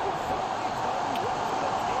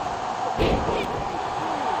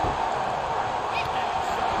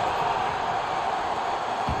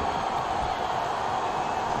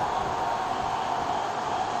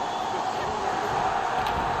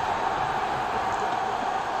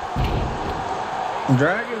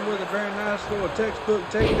 Dragon with a very nice little textbook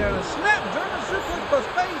takedown and snap German suplex by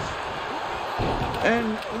Space.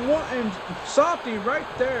 And Salty right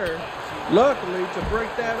there, luckily to break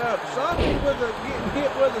that up. Salty with getting hit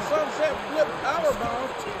with a sunset flip powerbomb.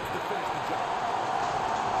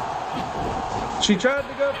 She tried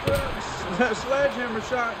to go for that sledgehammer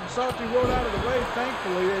shot, and Salty rolled out of the way.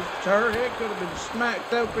 Thankfully, her head could have been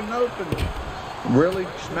smacked open. Really?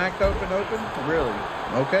 Smacked open? Really?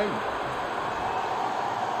 Okay.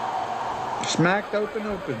 Smacked open.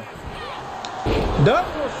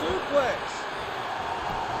 Double suplex.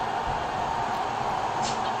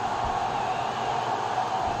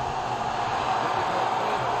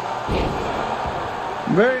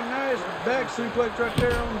 Very nice back suplex right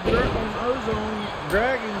there on Ozone.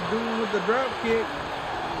 Dragon doing with the drop kick.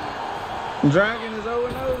 Dragon is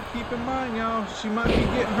 0-0. Keep in mind, y'all, she might be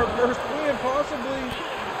getting her first win, possibly.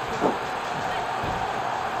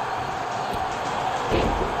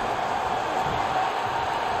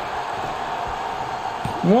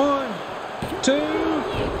 One, 2.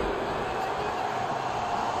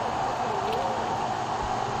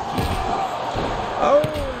 Oh,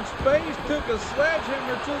 and Space took a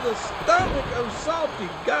sledgehammer to the stomach of Salty.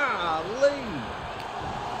 Golly.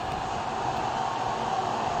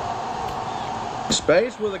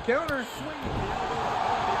 Space with a counter.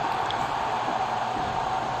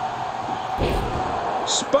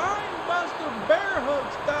 Spine buster, bear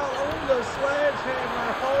sledgehammer.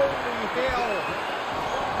 Holy hell.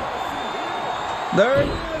 There it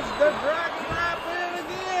is. The dragon wrap in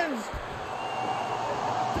again.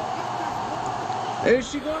 Is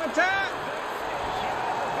she going to tap?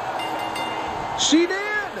 She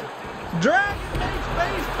did. Dragon makes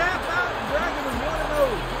base tap out. Dragon is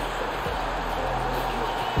 1-0.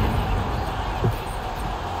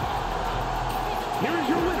 Here is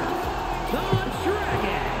your winner, the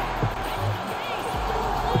Dragon.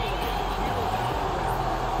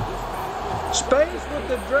 Space with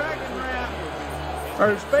the dragon wrap,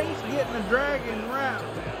 or Space getting the dragon wrap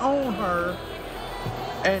on her,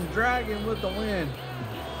 and Dragon with the win.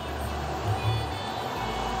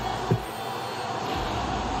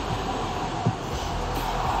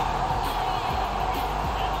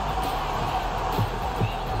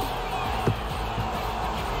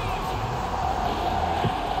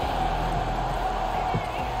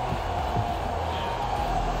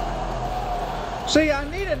 See, I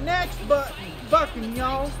need a next button. Fucking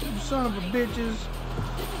y'all, you son of a bitches.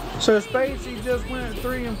 So Spacey just went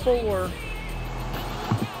 3 and 4.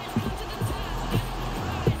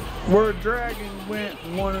 Where Dragon went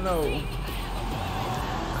 1 and 0.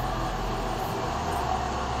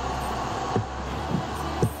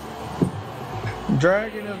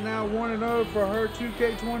 Dragon is now 1 and 0 for her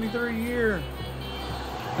 2K23 year.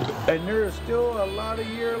 And there is still a lot of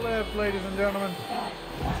year left, ladies and gentlemen.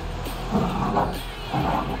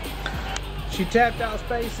 She tapped out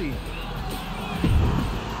Spacey.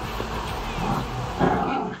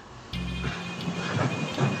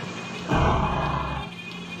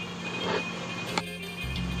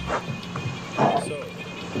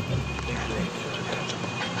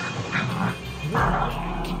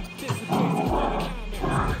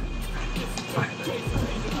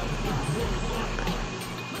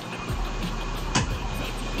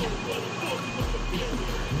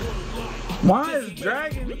 Why is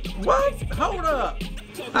Dragon... What? Hold up.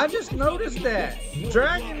 I just noticed that.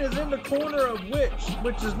 Dragon is in the corner of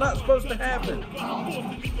which is not supposed to happen.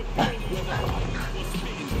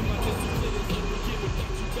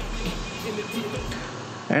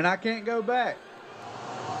 And I can't go back.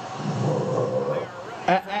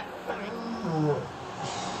 The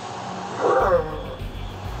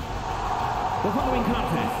following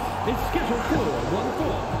contest is scheduled for one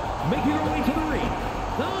fall. Making her way to the ring,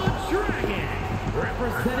 the Dragon,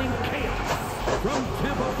 representing Chaos from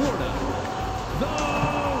Tampa, Florida, the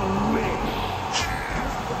Witch.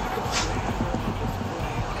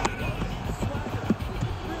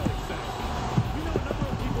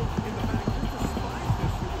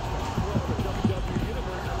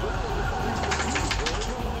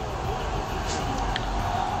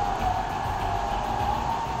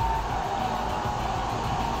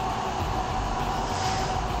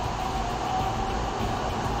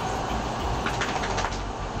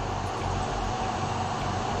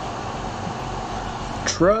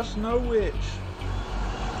 Trust no witch.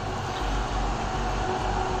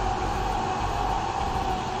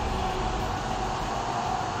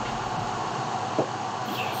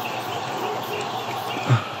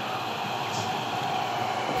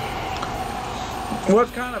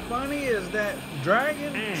 What's kind of funny is that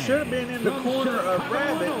Dragon should have been in the corner of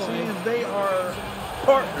Rabbit, seeing they are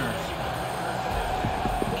partners.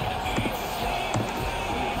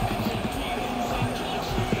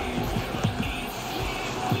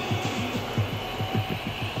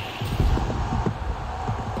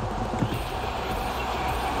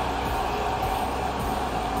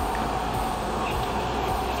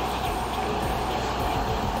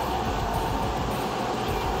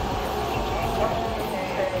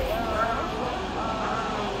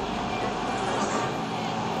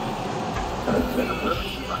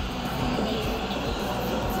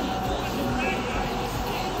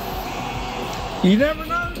 You never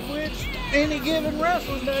know which any given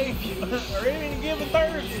wrestling day or any given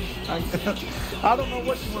Thursday. I don't know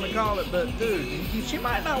what you want to call it, but dude, she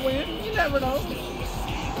might not win. You never know.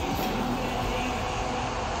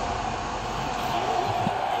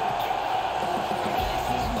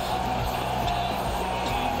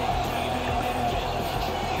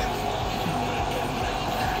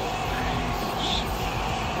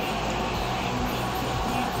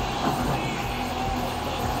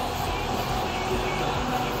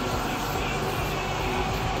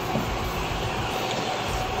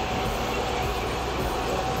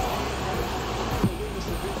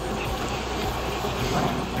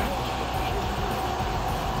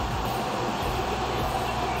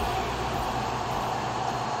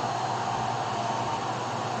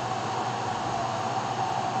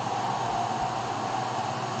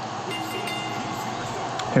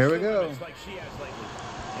 Here we go. Like she has lately.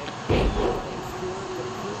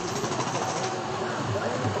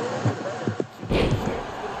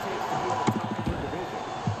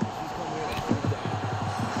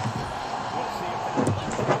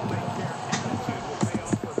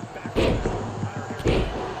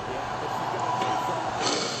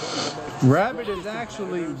 Rabbit is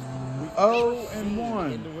actually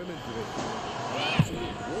 0-1. In the women's division.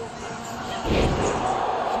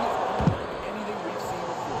 Anything we've seen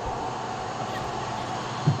before.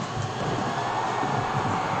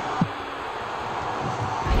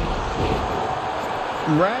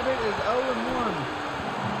 Rabbit is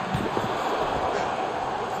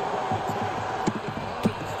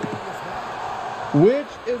 0-1.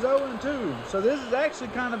 Witch is 0-2. So this is actually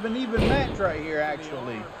kind of an even match right here,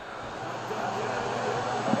 actually.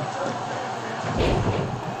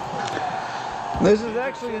 This is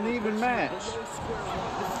actually an even match.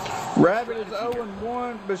 Rabbit is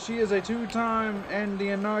 0-1, but she is a two-time and the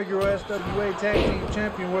inaugural SWA Tag Team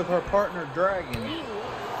Champion with her partner Dragon.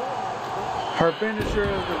 Her finisher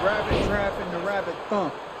is the Rabbit Trap and the Rabbit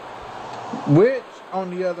Thump. Witch, on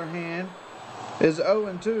the other hand, is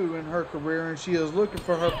 0-2 in her career, and she is looking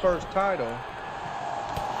for her first title.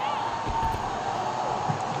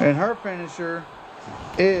 And her finisher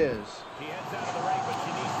is...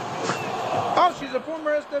 Oh, she's a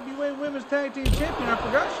former SWA Women's Tag Team Champion. I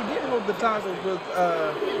forgot she did hold the titles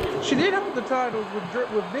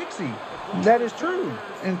with with Dixie. That is true.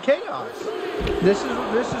 And Chaos. This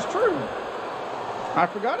is true. I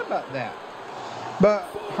forgot about that. But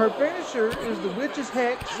her finisher is the Witch's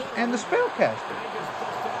Hex and the Spellcaster.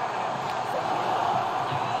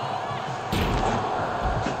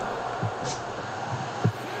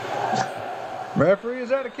 Referee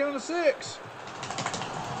is at a count of 6.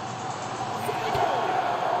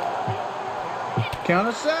 Count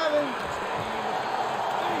of 7.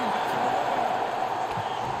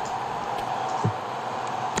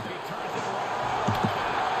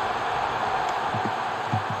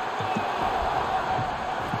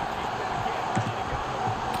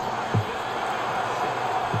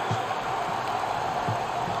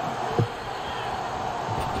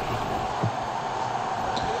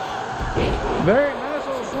 Very nice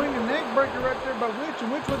little swinging neck breaker right there by Witch,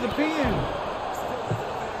 and Witch with the pin.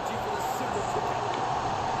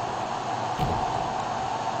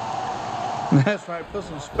 That's right, put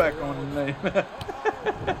some spec on the name.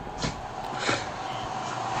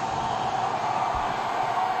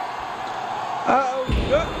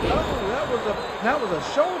 That was a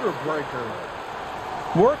shoulder breaker.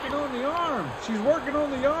 Working on the arm. She's working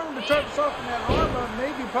on the arm to try to soften that arm up,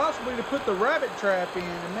 maybe possibly to put the Rabbit Trap in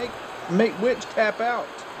and make Witch tap out.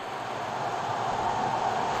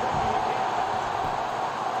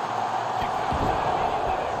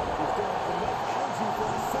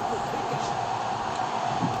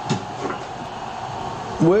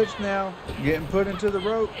 Witch now getting put into the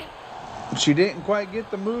rope. She didn't quite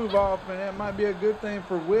get the move off, and that might be a good thing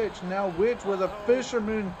for Witch. Now Witch with a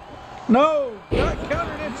fisherman. No, got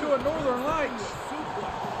countered into a Northern Lights.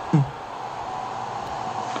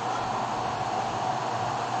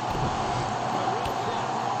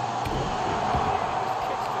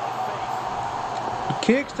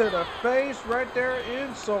 Kicks to the face right there,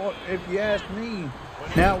 insult if you ask me.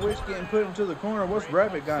 Now Witch getting put into the corner. What's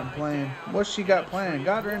Rabbit got playing? What's she got playing?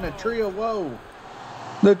 Got her in a tree of woe.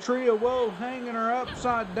 The tree of woe hanging her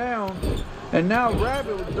upside down. And now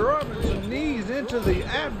Rabbit with throwing some knees into the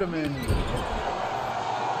abdomen.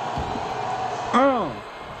 Oh.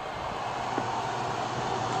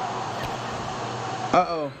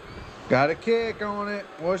 Uh-oh. Got a kick on it.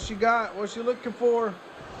 What's she got? What's she looking for?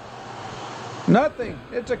 Nothing.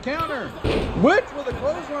 It's a counter. Witch with a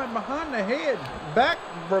clothesline behind the head. Back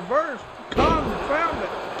reverse. Confound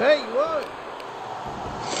it. Tell you what.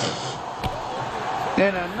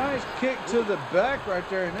 And a nice kick to the back right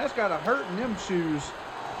there. And that's got to hurt in them shoes.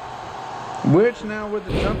 Witch now with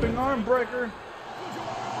the jumping arm breaker.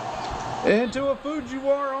 Into a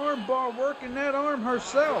Fujiwara arm bar. Working that arm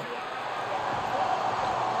herself.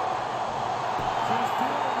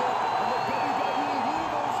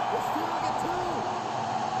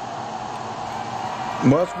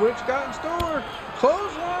 What's Witch got in store?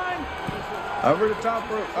 Clothesline. Over the top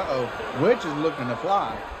rope. Uh-oh. Witch is looking to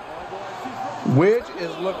fly. Witch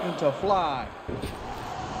is looking to fly.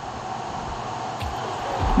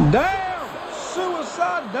 Down!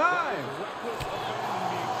 Suicide dive.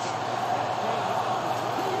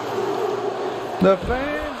 The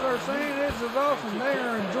fans are saying this is awesome. They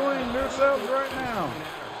are enjoying themselves right now.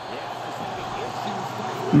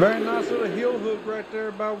 Very nice little heel hook right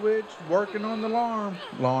there by Witch. Working on the arm.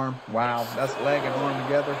 Wow, that's leg and arm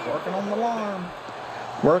together. Working on the arm.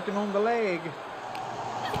 Working on the leg.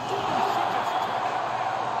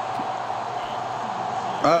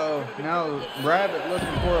 Uh-oh. Now Rabbit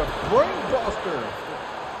looking for a brainbuster.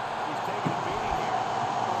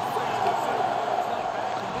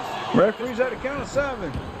 Referee's at a count of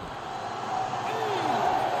 7.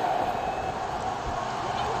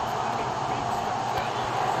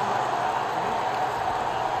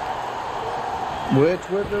 Witch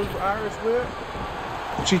with the Irish whip.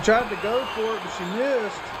 She tried to go for it, but she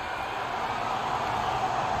missed.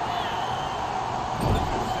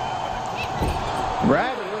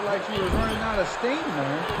 Rabbit looked like she was running out of steam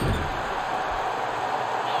there.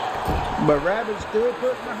 But Rabbit's still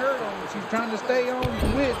putting the hurt on. She's trying to stay on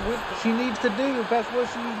Witch, which she needs to do if that's what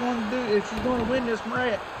she's going to do. If she's going to win this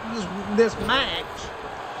match.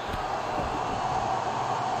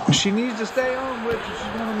 She needs to stay on Witch if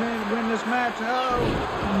she's going to win this match. Oh,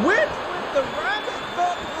 Witch with the Rabbit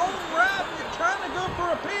buck on Rabbit, trying to go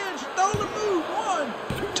for a pin. She stole the move. 1,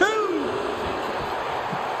 2.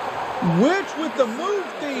 Witch with the move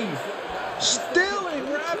thief, stealing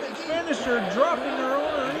Rabbit's finisher, dropping her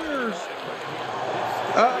on her ears.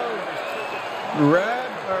 Uh-oh.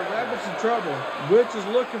 Rabbit's in trouble. Witch is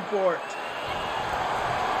looking for it.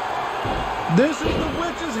 This is the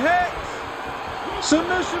Witch's hex.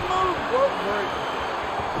 Submission move. Whoa,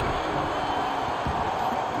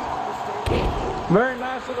 break. Very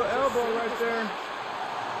nice little elbow right there.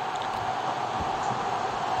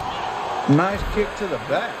 Nice kick to the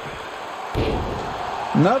back.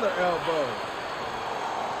 Another elbow.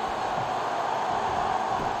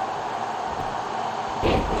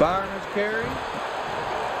 Firing his carry.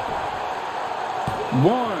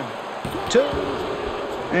 1, 2,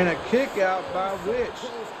 and a kick out by Witch.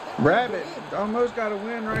 Rabbit almost got a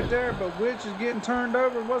win right there, but Witch is getting turned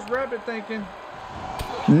over. What's Rabbit thinking?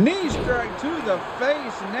 Knee strike to the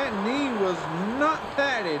face, and that knee was not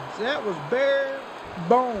padded. That was bare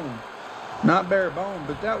bone. Not bare bone,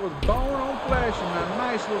 but that was bone on flesh, and a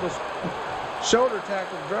nice little shoulder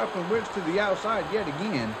tackle dropping Witch to the outside yet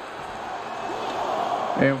again.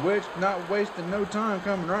 And Witch not wasting no time,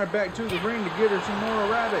 coming right back to the ring to get her some more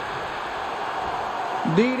Rabbit.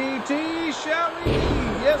 DDT, shall we?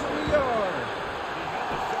 Yes, we are.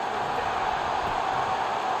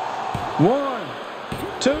 1,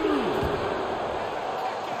 2.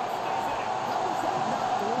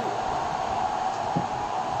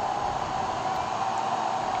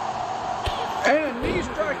 And a knee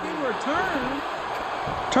strike in return.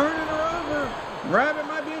 Turning her over. Rabbit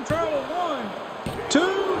might be in trouble. 1, 2.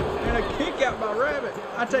 And a kick out by Rabbit.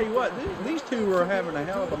 I tell you what, these two are having a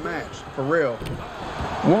hell of a match. For real.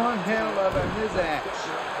 One hell of a mismatch.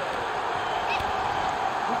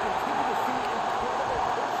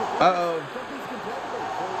 Uh-oh.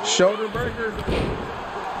 Shoulder breaker.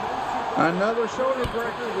 Another shoulder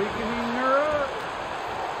breaker. Weakening her up.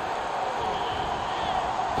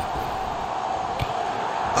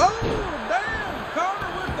 Oh, damn. Caught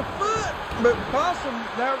her with the foot. But Possum,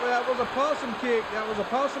 that was a Possum kick. That was a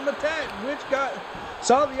Possum attack. Witch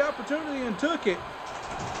saw the opportunity and took it.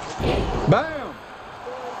 Bam.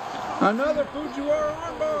 Another Fujiwara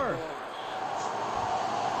armbar.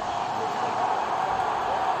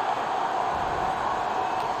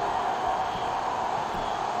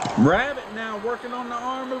 Rabbit now working on the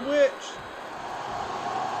arm of Witch.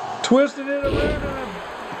 Twisting it around and an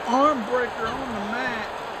arm breaker on the mat.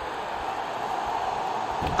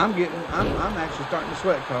 I'm actually starting to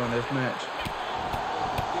sweat calling this match.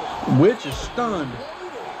 Witch is stunned.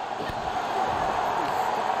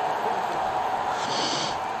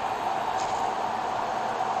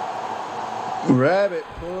 Rabbit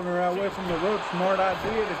pulling her away from the rope. Smart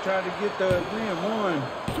idea to try to get the win. 1,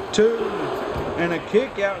 2, and a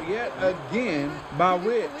kick out yet again by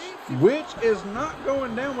Witch. Witch is not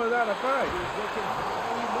going down without a fight.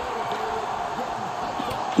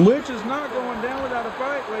 Witch is not going down without a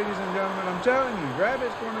fight, ladies and gentlemen. I'm telling you,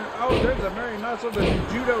 Rabbit's going to. Oh, there's a very nice little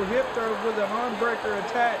judo hip throw with an arm breaker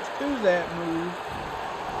attached to that move.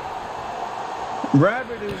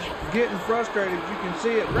 Rabbit is getting frustrated. You can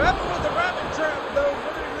see it. Rabbit with the rabbit trap, though.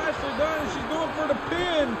 Very nicely done. She's going for the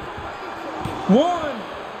pin. 1,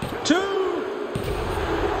 2.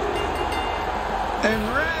 And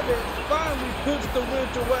Rabbit finally puts the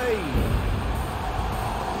Witch away.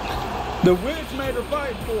 The Witch made her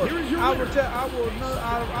fight for it. I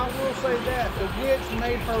will say that. The Witch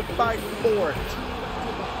made her fight for it.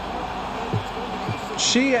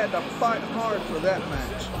 She had to fight hard for that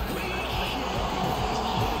match.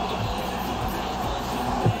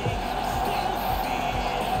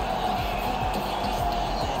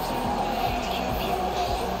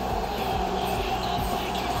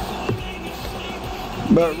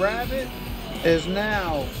 But Rabbit is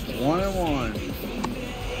now 1-1.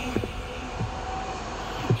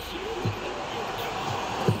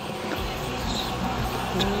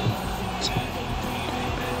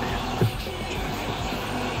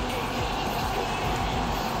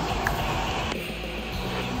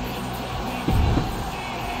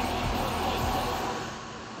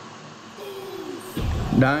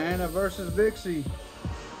 Diana versus Vixie.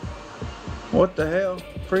 What the hell?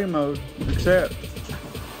 Free mode. Accept.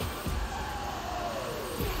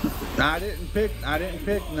 I didn't pick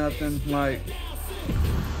nothing like.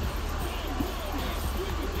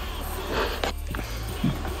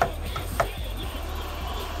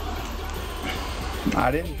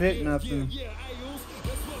 I didn't pick nothing.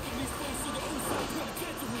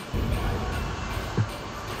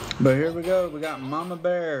 But here we go. We got Mama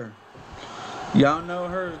Bear. Y'all know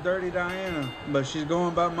her as Dirty Diana, but she's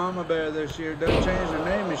going by Mama Bear this year. Doesn't change her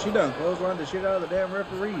name, and she done clotheslined the shit out of the damn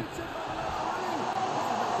referee.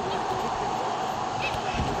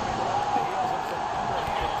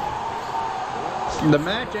 The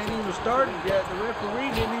match ain't even started yet. The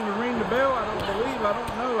referee didn't even ring the bell. I don't believe. I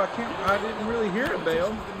don't know. I didn't really hear a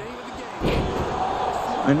bell.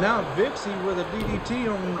 And now Vixie with a DDT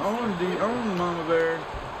on Mama Bear.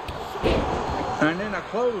 And then a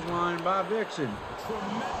clothesline by Vixen.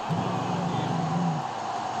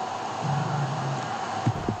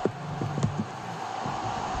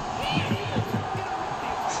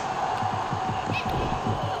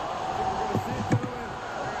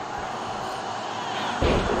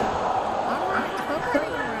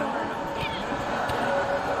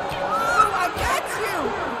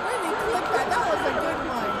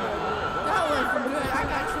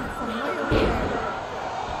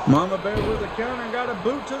 Mama Bear with a counter and got a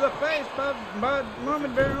boot to the face by Mama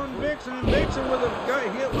Bear on Vixen, and Vixen got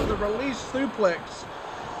hit with a release suplex.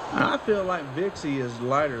 I feel like Vixie is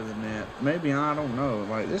lighter than that. Maybe, I don't know.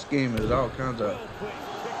 Like, this game is all kinds of...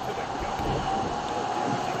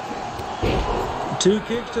 2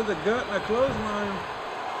 kicks to the gut and a clothesline.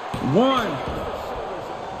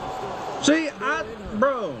 1. See,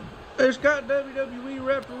 bro, it's got WWE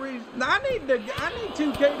referees. I need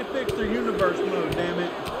 2K to fix their universe mode, damn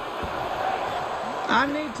it. I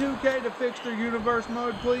need 2K to fix their universe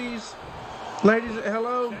mode, please. Ladies,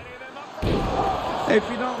 hello? If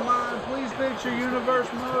you don't mind, please fix your universe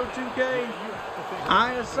mode, 2K.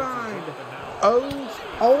 I assigned old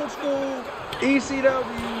school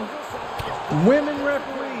ECW women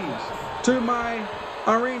referees to my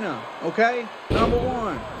arena, okay? Number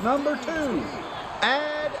 1. Number 2,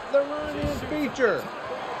 add the run-in feature.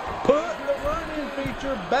 Put the run-in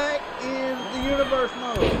feature back in the universe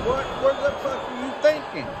mode. What the fuck were you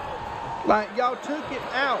thinking? Like, y'all took it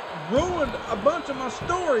out, ruined a bunch of my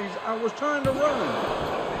stories I was trying to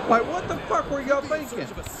run. Like, what the fuck were y'all thinking?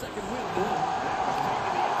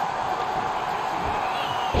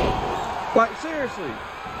 Like, seriously.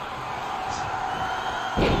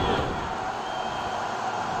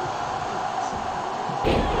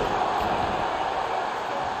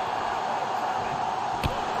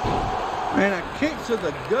 And a kick to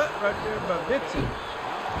the gut right there by Vixen.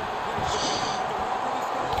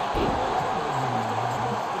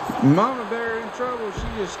 Mama Bear in trouble. She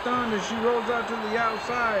is stunned as she rolls out to the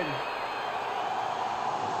outside.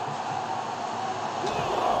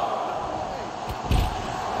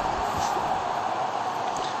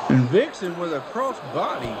 And Vixen with a cross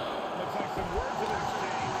body.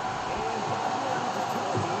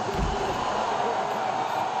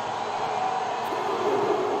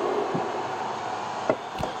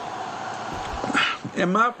 In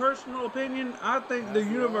my personal opinion, I think the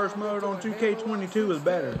universe mode on 2K22 is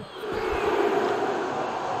better.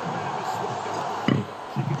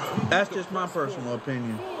 That's just my personal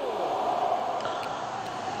opinion.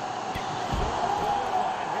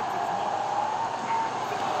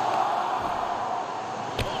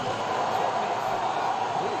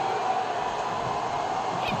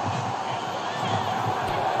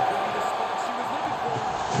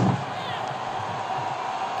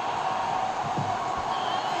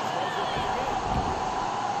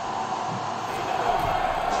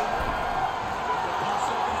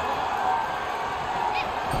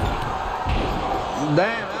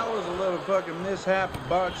 Damn, that was a little fucking mishap,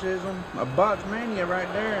 botchism, a botch mania right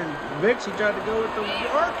there, and Vixie tried to go with the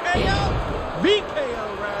RKO,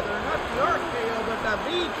 VKO rather, not the RKO, but the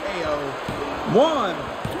VKO. 1,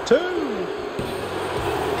 2.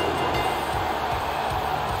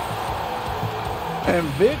 And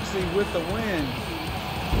Vixie with the win.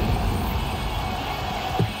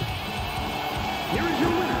 Here is your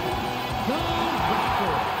winner, the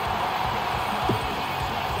Rocker.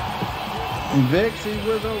 Vixie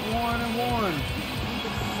with a 1-1.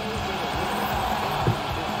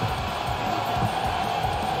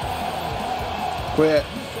 Quit.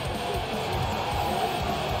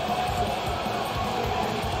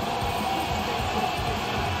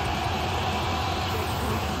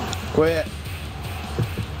 Quit.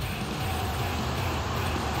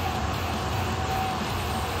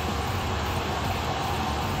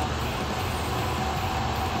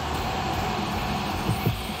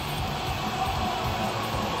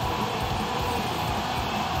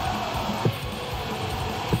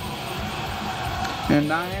 And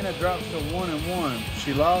Diana drops to 1-1.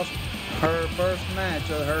 She lost her first match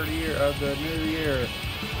of the new year.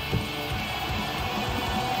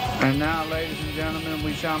 And now, ladies and gentlemen,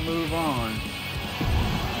 we shall move on.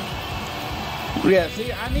 Yeah,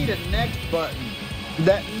 see, I need a next button.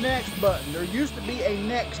 That next button. There used to be a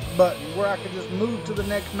next button where I could just move to the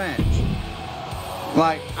next match.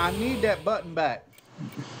 Like, I need that button back.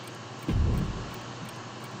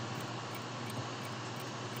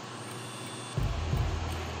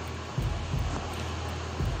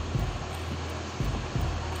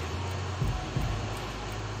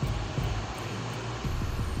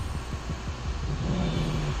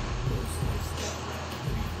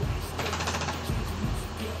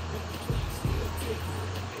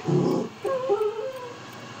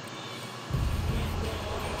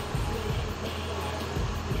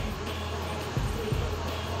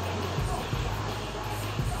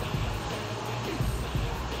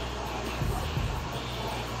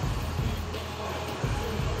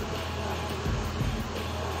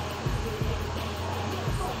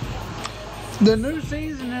 The new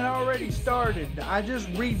season had already started. I just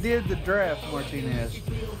redid the draft, Martinez. The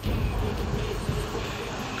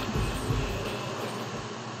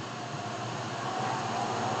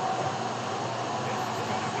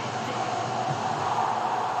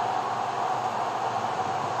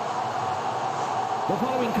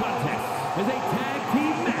following contest is a tag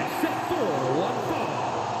team match set for one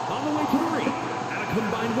fall. On the way to the ring at a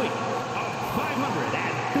combined weight of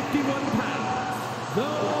 551 pounds, the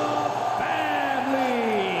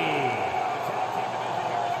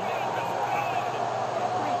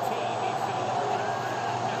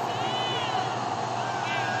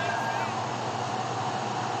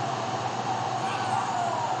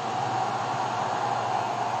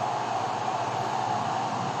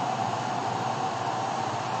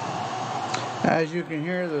As you can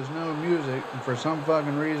hear, there's no music, and for some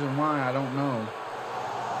fucking reason why, I don't know.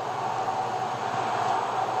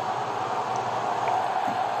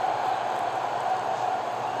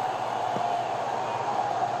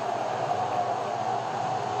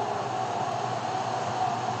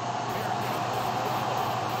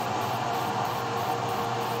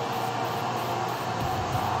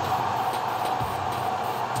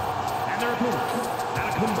 and their opponents at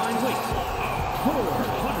a combined weight of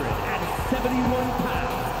 471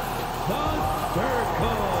 pounds, the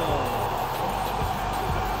Circle.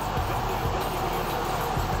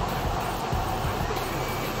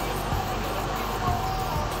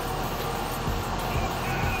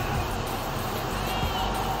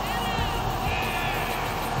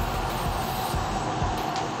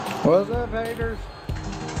 What's up, haters?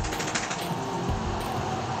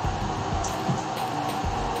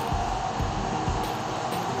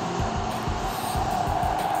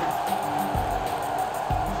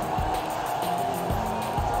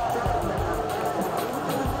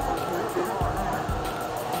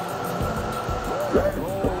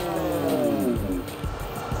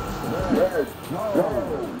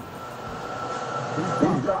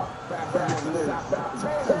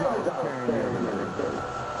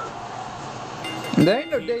 There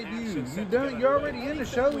ain't no debut. You're already in the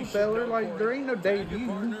show, fella. Like, there ain't no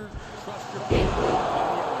debut.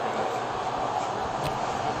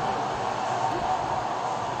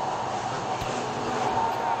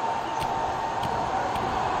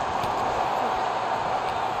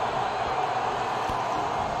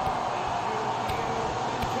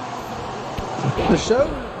 The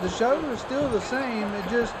show is still the same. It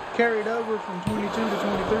just carried over from 22 to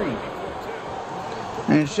 23.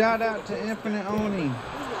 And shout out to Infinite Oni.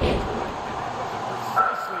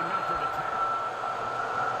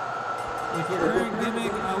 If your current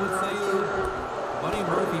gimmick, I would say Buddy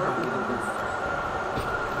Murphy buttons.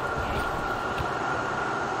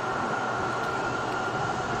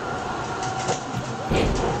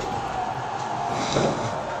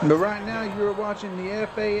 But right now you're watching the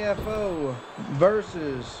FAFO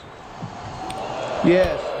versus,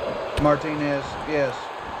 yes, Martinez, yes.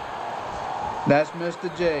 That's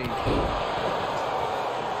Mr. J.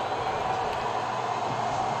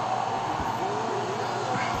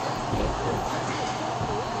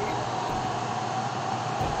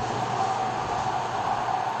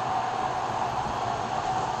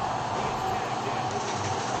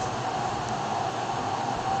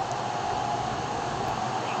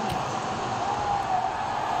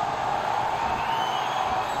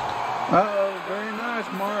 Uh-oh, very nice,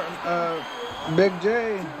 Big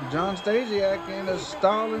J, John Stasiak, and a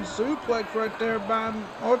stalling suplex right there by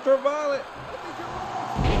Ultraviolet.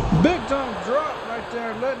 Big time drop right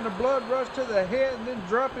there, letting the blood rush to the head and then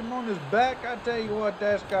drop him on his back. I tell you what,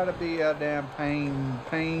 that's got to be a damn pain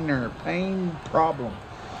problem.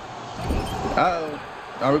 Uh-oh.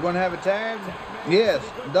 Are we going to have a tag? Yes.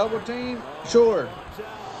 Double team? Sure.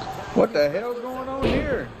 What the hell's going on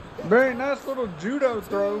here? Very nice little judo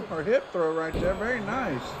throw, or hip throw right there. Very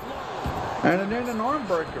nice. And then an arm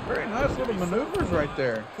breaker. Very nice little maneuvers right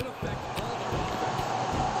there.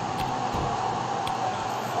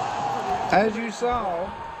 As you saw,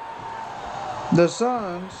 the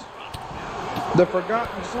Sons, the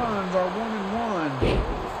Forgotten Sons, are 1-1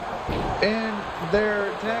 in their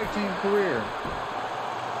tag team career.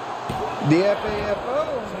 The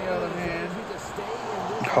FAFO, on the other hand,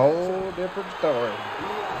 whole different story.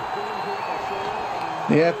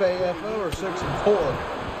 The FAFO are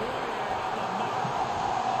 6-4.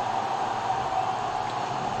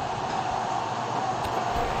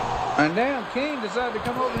 And now King decided to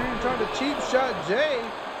come over here and try to cheap shot Jay.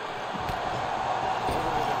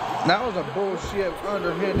 That was a bullshit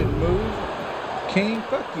underhanded move. King,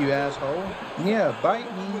 fuck you, asshole. Yeah, bite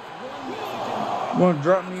me. Wanna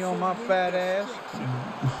drop me on my fat ass?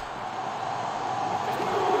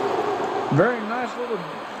 Very nice little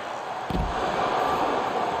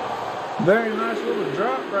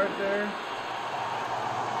drop right there.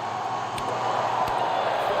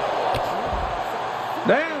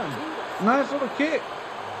 Damn! Nice little kick.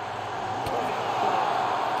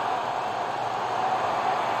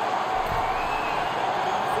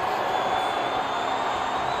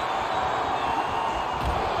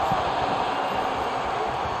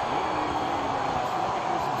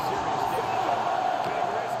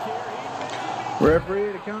 Referee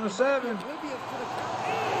at the count of 7.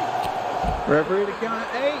 Referee at the count of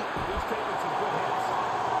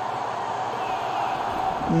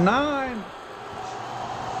 8. 9.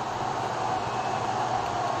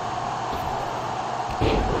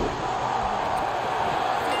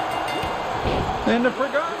 And the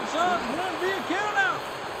Forgotten Sons win via count out.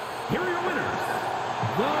 Here are your winners,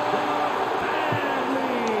 the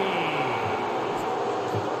Family.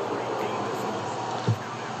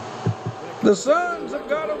 The Sons have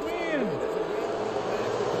got to win.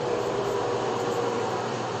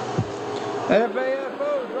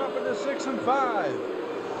 FAFO dropping to 6-5.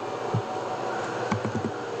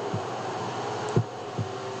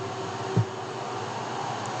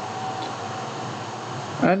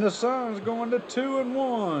 And the Suns going to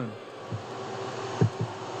 2-1.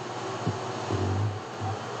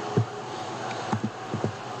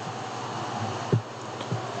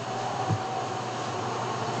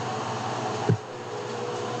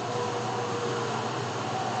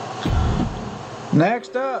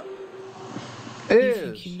 Next up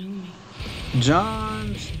is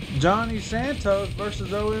Johnny Santos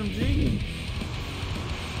versus OMG.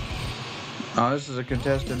 Oh, this is a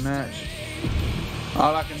contested match.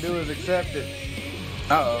 All I can do is accept it.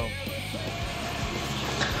 Uh-oh.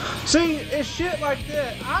 See, it's shit like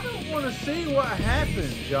that. I don't want to see what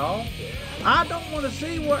happens, y'all. I don't want to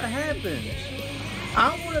see what happens.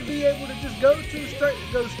 I want to be able to just go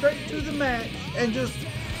straight to the match and just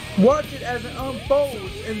watch it as it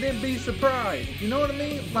unfolds and then be surprised. You know what I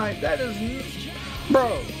mean? Like, that is...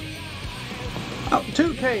 Bro.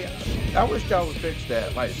 2K, I wish y'all would fix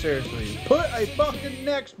that. Like, seriously. Put a fucking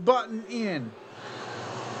next button in.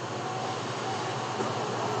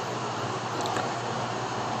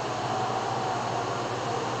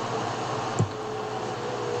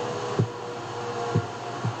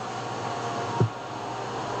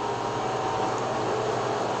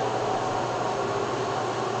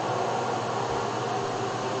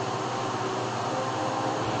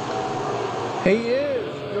 He is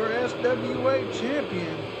your SWA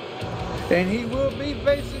champion, and he will be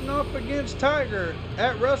facing off against Tiger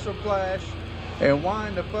at WrestleClash. And why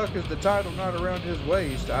in the fuck is the title not around his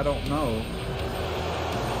waist? I don't know.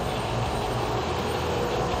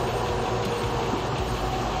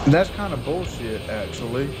 That's kind of bullshit,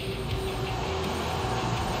 actually.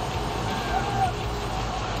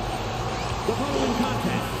 The following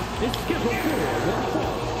contest is scheduled for one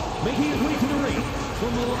fall, making his way to the ring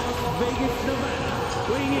from Las Vegas, Nevada,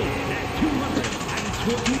 weighing in at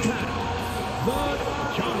 220 pounds, the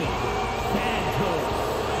Johnny Santos.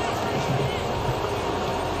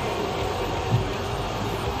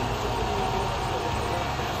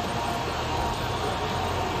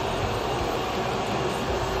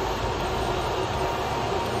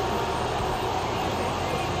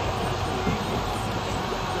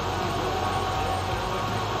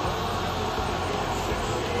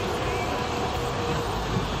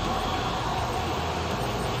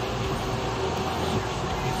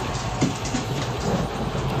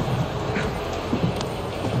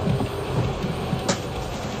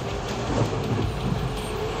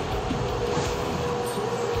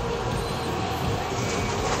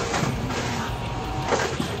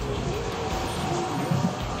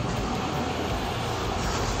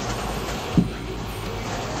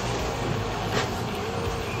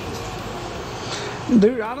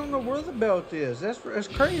 Dude, I don't know where the belt is. That's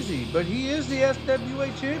crazy. But he is the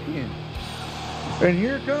SWA champion. And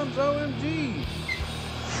here comes OMG.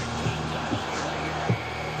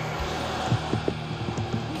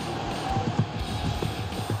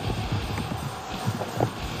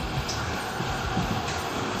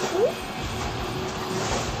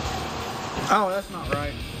 Oh, that's not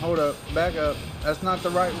right. Hold up. Back up. That's not the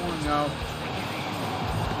right one, y'all.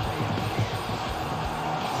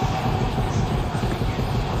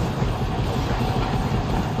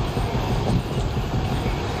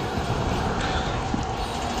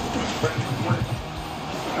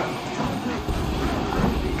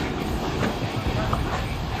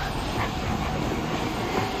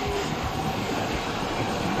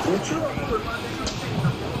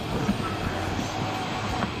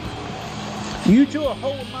 You chew a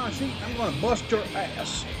hole in my seat, I'm gonna bust your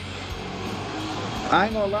ass. I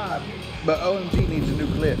ain't gonna lie, but OMG needs a new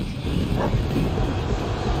clip.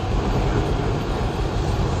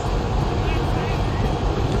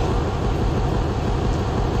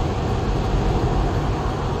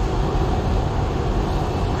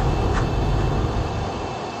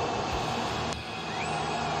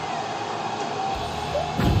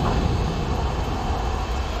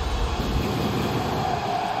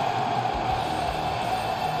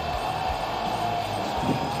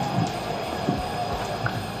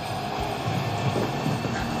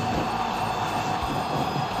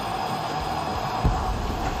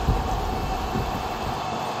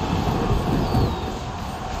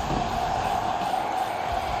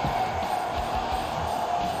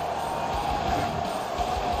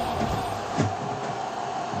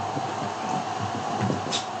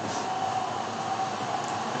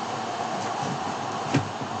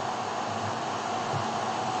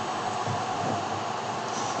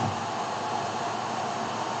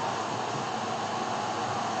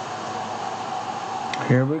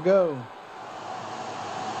 Here we go.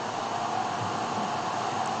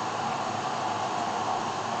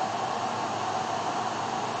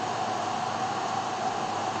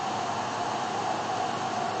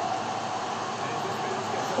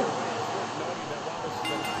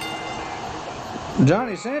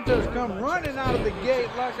 Johnny Santos come running out of the gate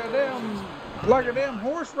like a damn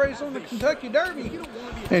horse race on the Kentucky Derby,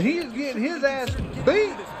 and he is getting his ass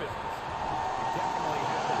beat.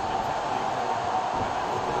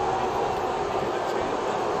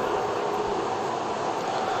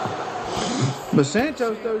 But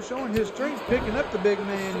Santos, though, showing his strength, picking up the big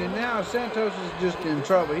man, and now Santos is just in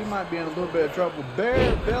trouble. He might be in a little bit of trouble.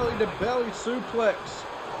 Bear belly-to-belly suplex.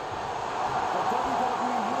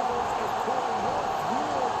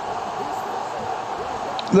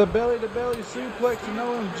 The belly-to-belly suplex and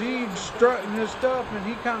OMG strutting his stuff, and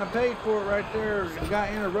he kind of paid for it right there and got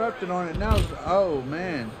interrupted on it. Now, oh,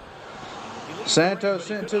 man. Santos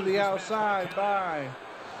sent to the outside by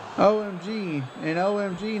OMG, and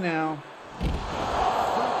OMG now.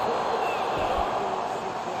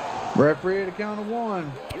 Referee at a count of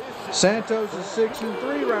 1. Santos is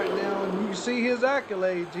 6-3 right now, and you can see his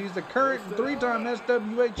accolades. He's the current 3-time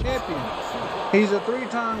SWA champion. He's a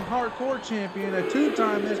 3-time hardcore champion, a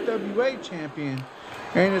 2-time SWA champion,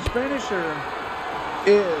 and his finisher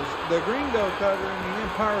is the Gringo Cutter in the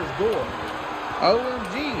Empire's Gore.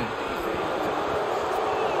 OMG.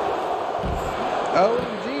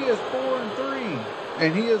 OMG is 4-3,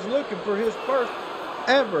 and he is looking for his first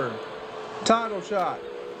ever title shot.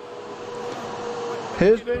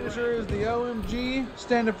 His finisher is the OMG,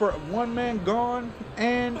 standing for One Man Gone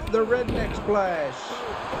and the Redneck Splash.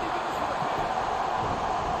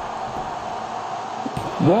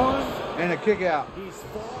 1 and a kick out.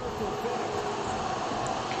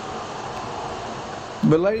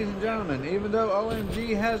 But ladies and gentlemen, even though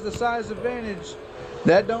OMG has the size advantage,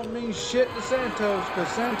 that don't mean shit to Santos, because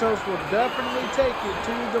Santos will definitely take it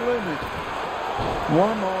to the limit.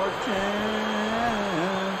 One more time.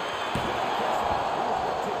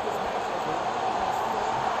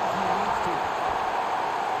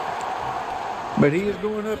 But he is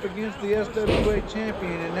going up against the SWA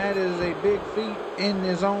champion, and that is a big feat in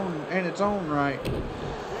its own right.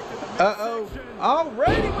 Uh-oh.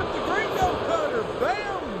 Already with the Gringo Cutter.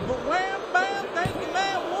 Bam, wham, bam, thank you,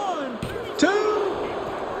 man. 1,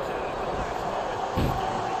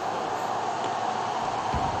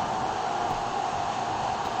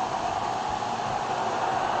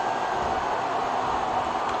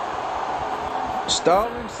 2.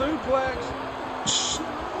 Stalling suplex.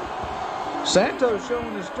 Santos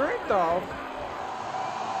showing his strength off.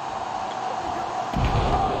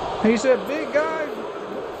 He said, big guy,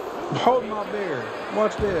 hold my beer.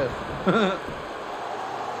 Watch this.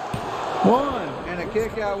 1 and a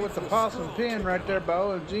kick out with the possum pin right there by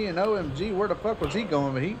OMG, and OMG, where the fuck was he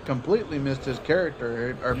going? But he completely missed his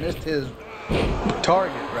character, or missed his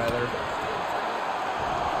target, rather.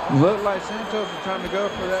 Looked like Santos was trying to go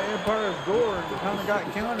for that Empire's Gore and kind of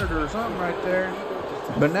got countered or something right there.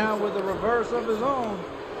 But now with the reverse of his own.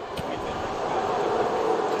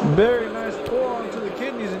 Very nice pull onto the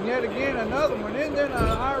kidneys, and yet again another one. And then an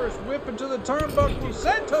Irish whip into the turnbuckle.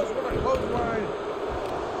 Santos with a clothesline.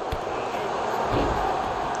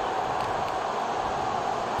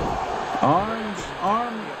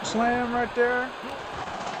 Arm slam right there.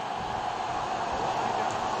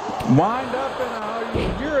 Wind up in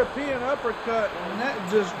a European uppercut, and that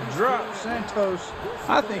just dropped Santos.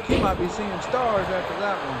 I think he might be seeing stars after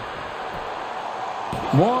that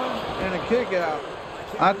one. One and a kick out.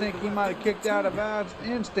 I think he might have kicked out of Al's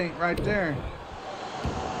instinct right there.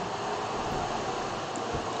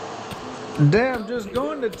 Damn, just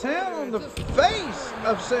going to town on the face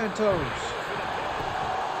of Santos.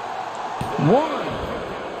 One.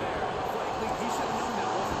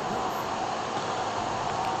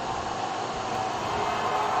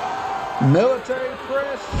 Military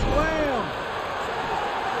press slam.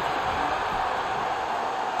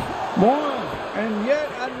 One. And yet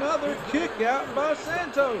another kick out by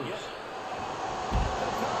Santos.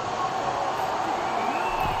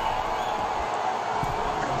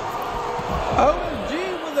 OMG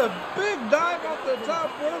with a big dive off the top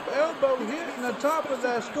rope, elbow hitting the top of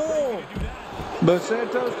that skull. But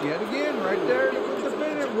Santos yet again right there with the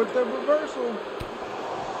finish, with the reversal.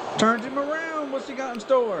 Turns him around. What's he got in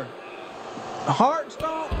store? A heart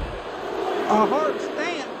stomp. A heart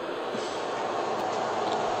stamp.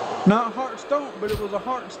 Not heart stomp, but it was a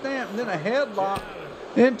heart stamp, and then a headlock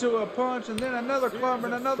into a punch, and then another club,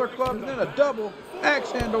 and another club, and then a double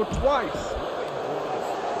axe handle twice.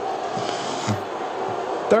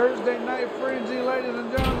 Thursday Night Frenzy, ladies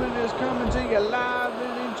and gentlemen, is coming to you live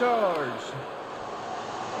and in charge.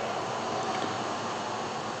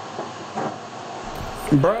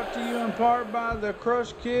 Brought to you in part by the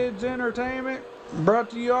Crush Kids Entertainment. Brought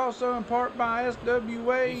to you also in part by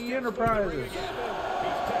SWA Enterprises.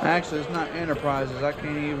 Actually, it's not Enterprises. I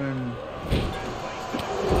can't even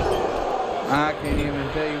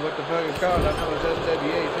tell you what the fuck it's called. I know it's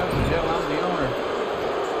SWA something. Hell, I'm the owner.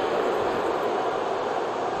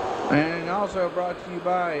 And also brought to you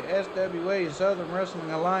by SWA Southern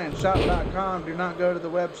Wrestling Alliance Shop.com. Do not go to the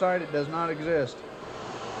website. It does not exist.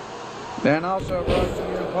 And also brought to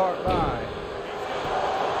you in part by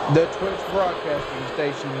the Twitch broadcasting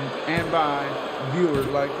station and by viewers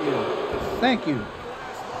like you. Thank you.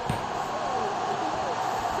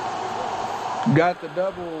 Got the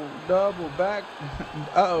double back.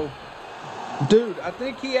 Uh-oh. Dude, I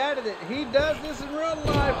think he added it. He does this in real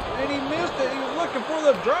life, and he missed it. He was looking for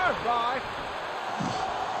the drive-by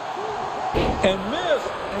and missed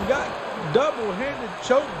and got double-handed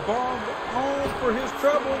choke bombed on for his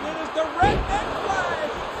trouble. And then it's the redneck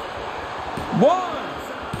flash.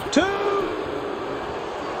 1, 2,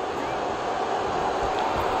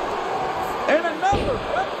 and another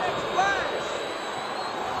redneck splash.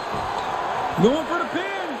 Going for the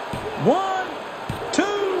pin. 1, 2,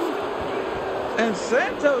 and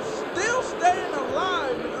Santos still staying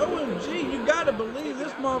alive. And OMG, you gotta believe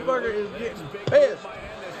this motherfucker is getting pissed.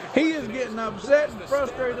 He is getting upset and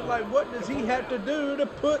frustrated, like what does he have to do to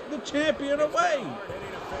put the champion away?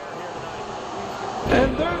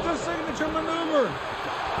 And there's a signature maneuver.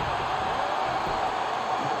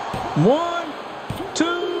 1, 2.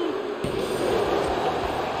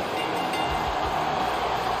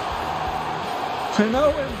 And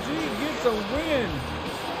OMG gets a win.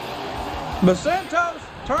 But Santos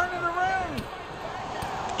turned it around.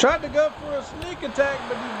 Tried to go for a sneak attack,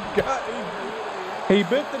 but he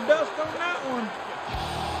bit the dust on that one.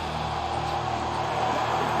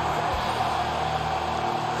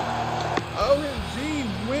 OMG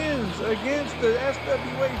wins against the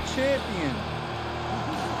SWA champion.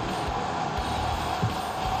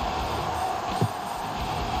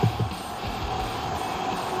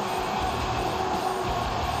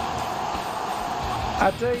 I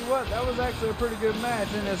tell you what, that was actually a pretty good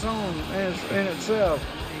match in its own, in itself.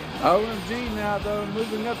 OMG now though,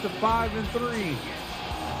 moving up to 5-3.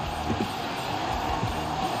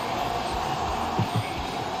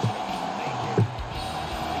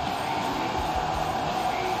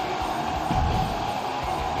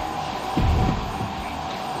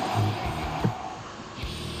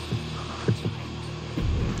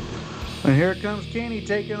 And here comes Kenny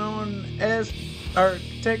taking on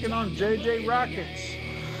JJ Rockets.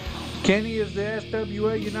 Kenny is the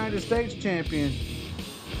SWA United States champion.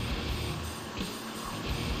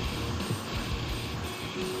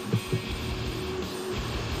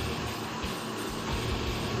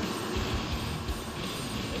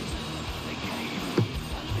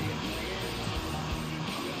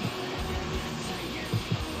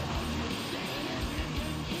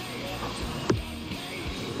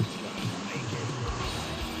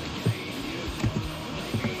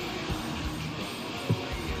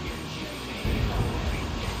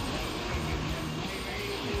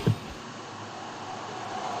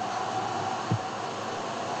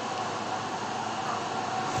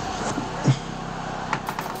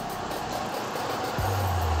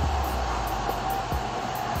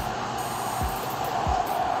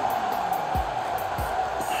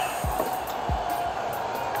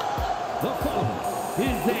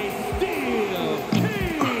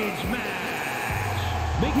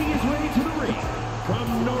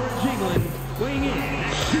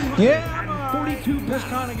 Yeah, I'm 42 just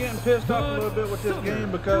kind of getting pissed off a little bit with this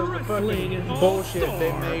game because of the fucking bullshit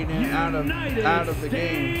they made out of the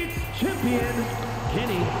game. Champion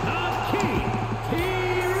Kenny King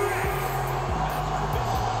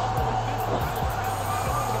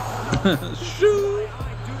T-Rex. Shoot!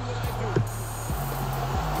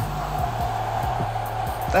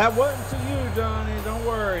 That wasn't to you, Johnny. Don't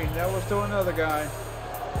worry. That was to another guy.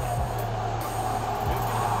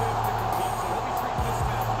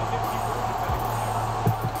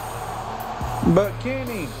 But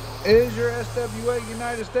Kenny is your SWA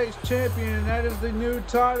United States champion, and that is the new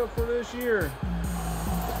title for this year.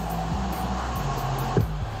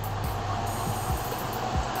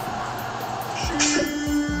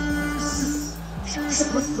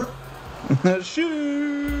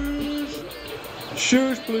 Shoes.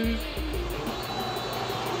 Shoes, please.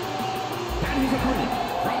 And his opponent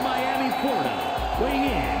from Miami, Florida, weighing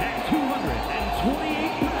in at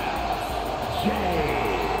 228 pounds, Jay.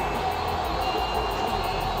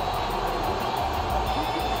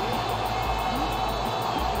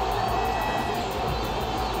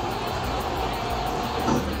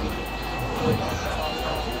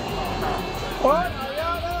 What are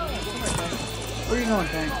y'all doing? Where you going,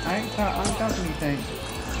 Tank? I ain't talking to you, Tank.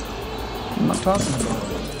 I'm not talking to you.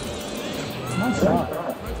 Nice shot.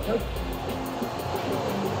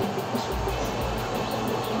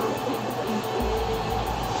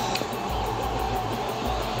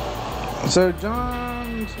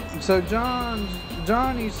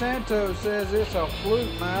 Johnny Santos says it's a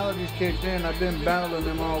fluke. My allergies kicked in. I've been battling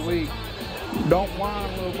them all week. Don't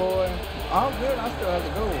whine, little boy. All good. I still have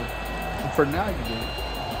to go. For now, you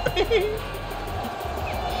do.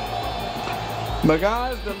 But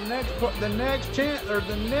guys, the next one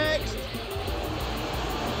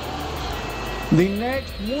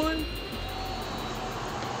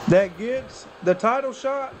that gets the title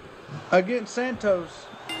shot against Santos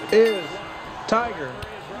is Tiger,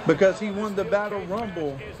 because he won the Battle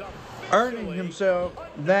Rumble, earning himself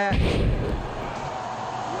that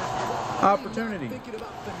opportunity.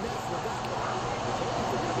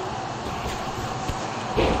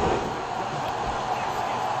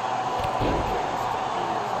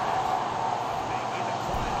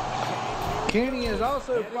 Kenny is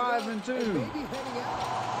also 5-2.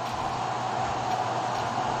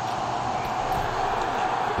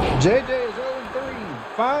 JJ is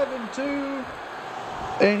 0-3, 5-2,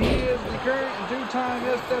 and he is the current and two-time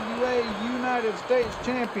SWA United States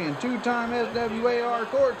champion, two-time SWA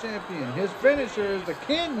Hardcore champion. His finisher is the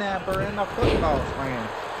Kidnapper and the Football Slam.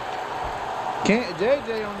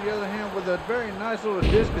 JJ, on the other hand, with a very nice little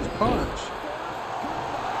discus punch.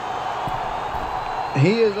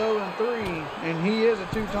 He is 0-3, and he is a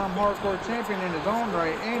two-time hardcore champion in his own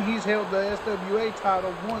right, and he's held the SWA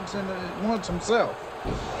title once himself.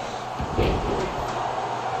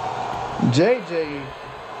 JJ,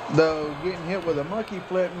 though, getting hit with a monkey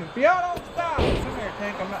flip. And if y'all don't stop, come here,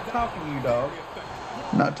 Tank. I'm not talking to you, dog.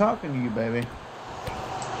 I'm not talking to you, baby.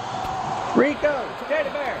 Rico, teddy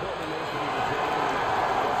bear.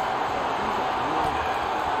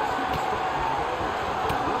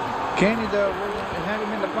 Kenny, though, we're going to have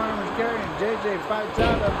him in the fireman's carry, and JJ fights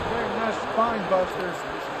out of a very nice spine buster.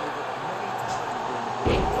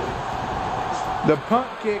 The pump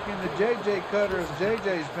kick and the JJ cutter is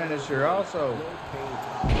JJ's finisher also.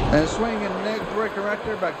 And swinging neck breaker right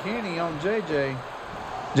there by Kenny on JJ.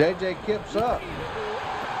 JJ kips up.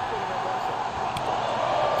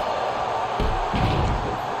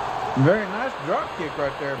 Very nice drop kick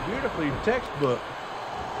right there. Beautifully textbook.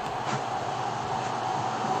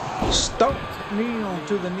 Stomp knee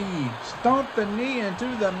onto the knee. Stomp the knee into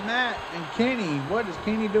the mat. And Kenny, what is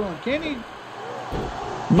Kenny doing? Kenny,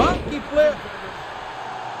 monkey flip.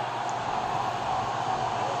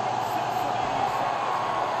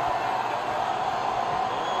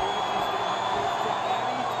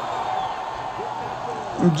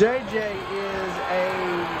 JJ is a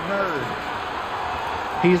nerd.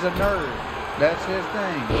 He's a nerd. That's his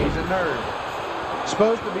thing. He's a nerd.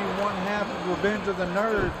 Supposed to be one half of Revenge of the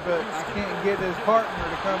Nerds, but I can't get his partner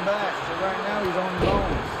to come back. So right now he's on his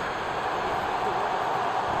own.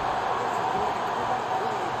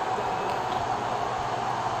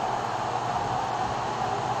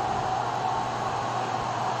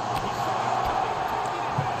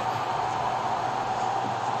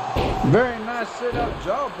 Very nice sit-up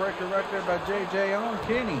jawbreaker right there by JJ on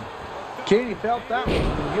Kenny. Kenny felt that one.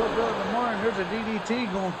 And he'll build the morning. There's a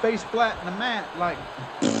DDT going face flat in the mat like.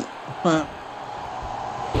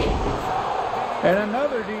 And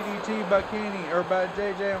another DDT by Kenny, or by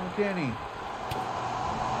JJ on Kenny.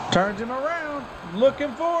 Turns him around,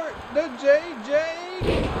 looking for it. The JJ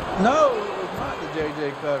No, it was not the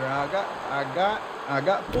JJ Cutter. I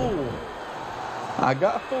got fooled. I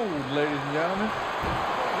got fooled, ladies and gentlemen.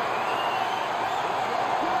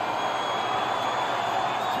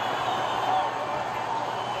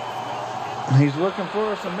 He's looking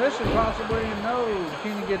for a submission possibly, and no,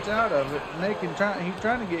 Kenny gets out of it. He's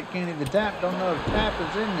trying to get Kenny to tap. Don't know if tap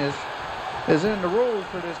is in the rules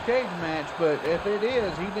for this cage match, but if it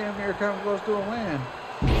is, he damn near comes close to a win.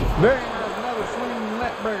 Very nice, another swing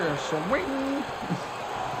leg breaker. Swing.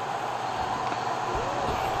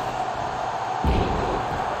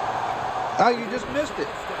 Oh, you just missed it.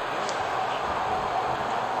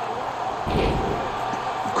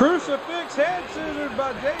 Crucifix head scissors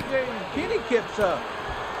by JJ, and Kenny kips up.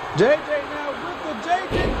 JJ now with the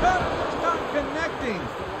JJ cutter, this time connecting.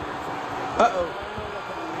 Uh-oh.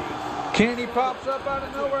 Kenny pops up out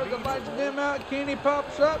of nowhere, the lights dim out. Kenny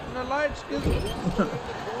pops up and the lights is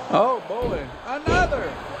oh boy,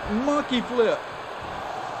 another monkey flip.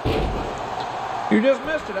 You just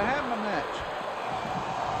missed it, I have my match.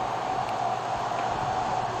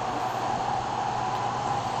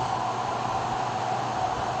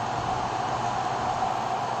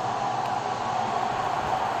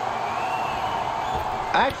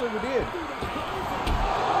 Actually, we did.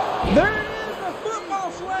 There it is, the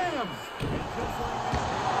football slam.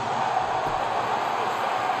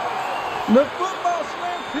 The football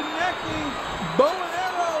slam connecting, bow and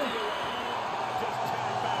arrow.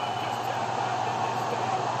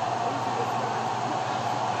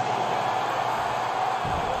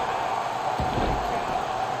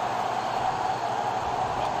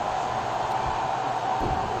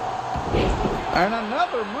 And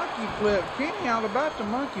another monkey flip. Kenny all about the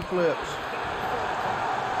monkey flips.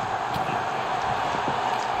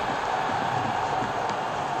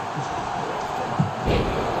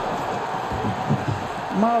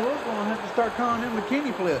 We're going to have to start calling him the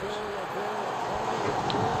Kenny flips.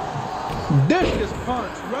 Discus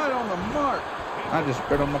punch right on the mark. I just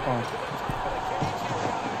spit on my phone.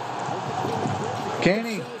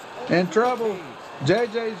 Kenny in trouble.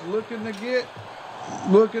 JJ's looking to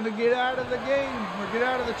get out of the game or get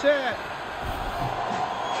out of the chat.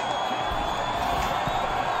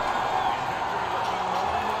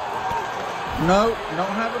 No,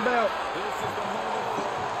 don't have a belt.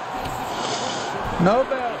 No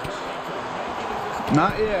belts.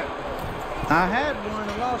 Not yet. I had one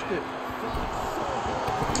and lost it.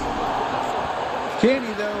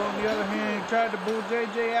 Kenny, though, on the other hand, tried to bull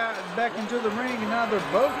JJ out back into the ring, and now they're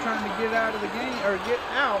both trying to get out of the game or get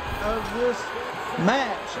out of this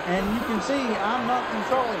match. And you can see I'm not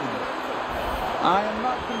controlling. I am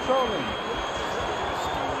not controlling.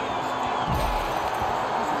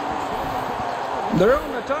 They're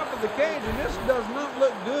on the top of the cage, and this does not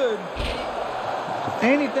look good.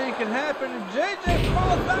 Anything can happen, and JJ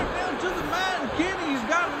falls back down to the mat, and Kenny's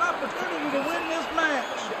got an opportunity to win this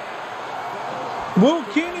match. Will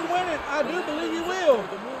Kenny win it? I do believe he will.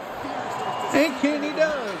 And Kenny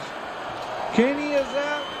does. Kenny is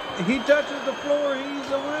out. He touches the floor. He's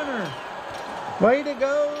the winner. Way to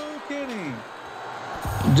go, Kenny.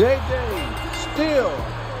 JJ still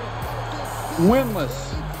winless.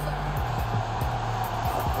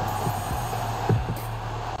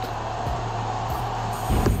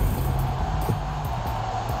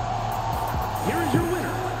 Here is your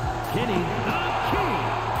winner, Kenny the King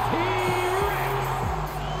T-Rex.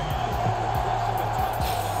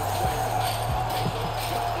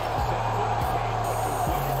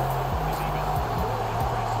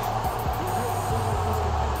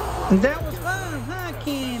 That was fun, huh,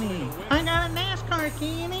 Kenny? I got a NASCAR,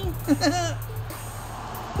 Kenny.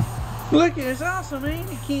 Look, it's awesome, ain't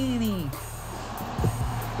it, Kenny?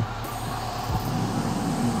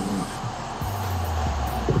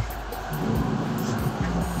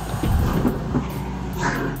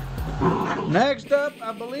 Next up,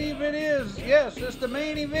 I believe it is, yes, it's the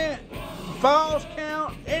main event. Falls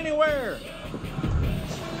count anywhere.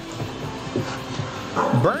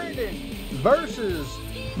 Brandon versus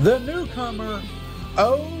the newcomer,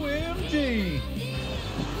 OMG.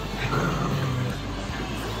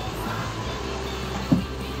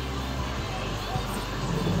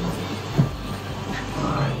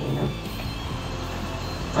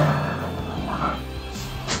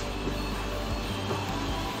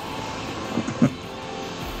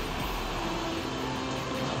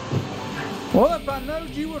 Well, if I knowed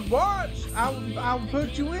you would watch, I would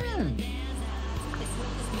put you in.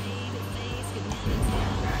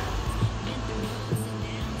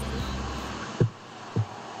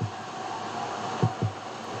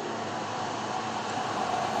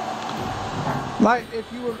 Like,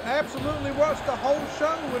 if you would absolutely watch the whole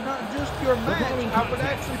show and not just your match, I would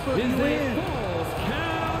actually put is you a in. Falls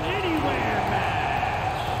Count Anywhere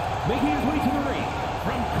match. Making his way to the ring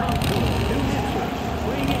from Concord, New Hampshire,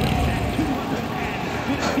 weighing in at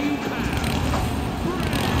 250 pounds.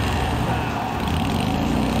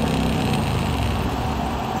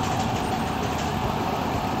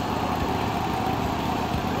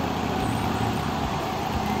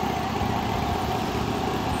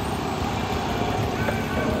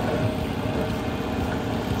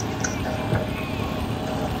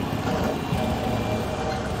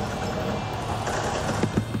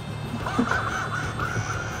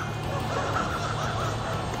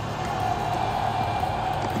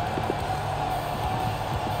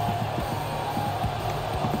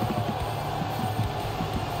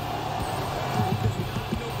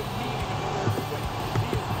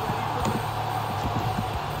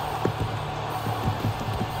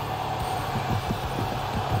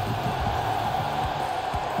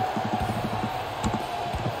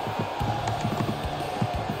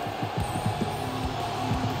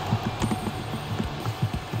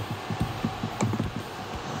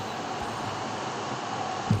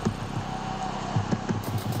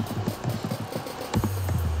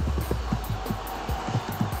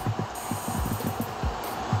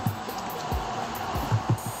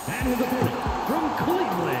 And his opponent from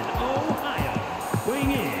Cleveland, Ohio,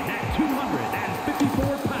 weighing in at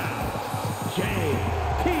 254 pounds,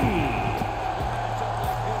 JT.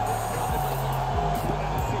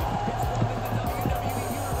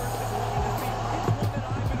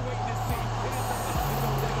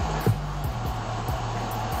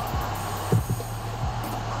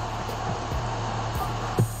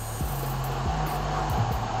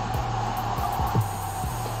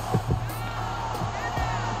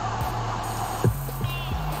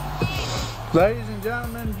 Ladies and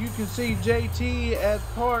gentlemen, you can see JT as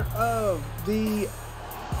part of the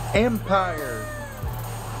Empire.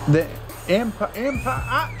 The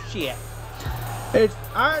Empire. Shit. It's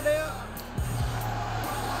Iredale.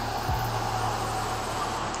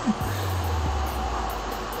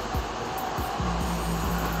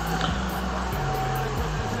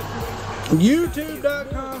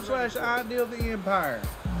 YouTube.com/Ideal the Empire.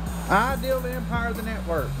 Ideal the Empire, the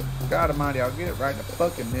network. God almighty, I'll get it right in a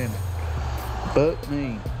fucking minute. Fuck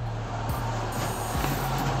me.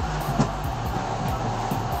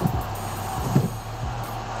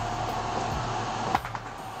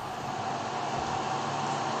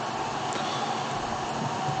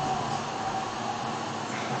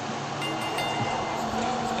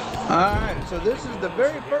 Alright, so this is the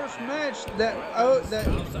very first match that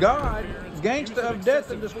God, Gangsta of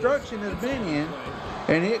Death and Destruction, has been in,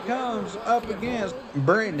 and it comes up against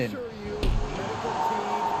Brandon.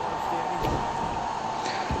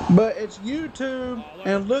 But it's YouTube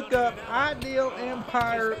and look up Ideal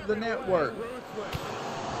Empire, the network.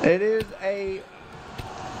 It is a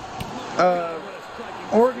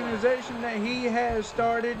organization that he has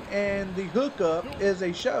started, and the hookup is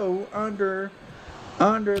a show under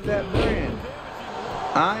that brand.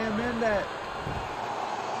 I am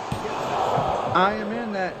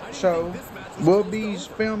in that show. We'll be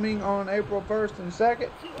filming on April 1st and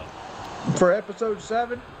 2nd for episode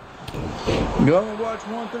 7. Go and watch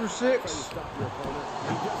 1 through 6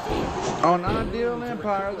 on Ideal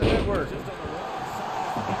Empire, the network.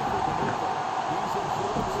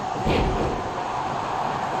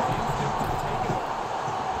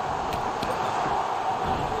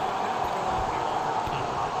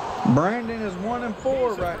 Brandon is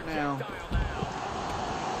 1-4 right now.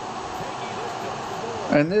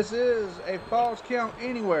 And this is a Falls Count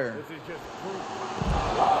Anywhere.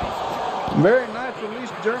 Very nice release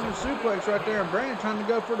German suplex right there, and Brandon trying to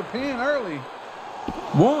go for the pin early.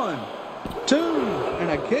 1, 2,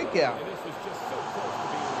 and a kick out.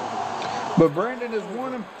 But Brandon is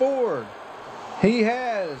 1-4. He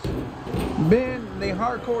has been the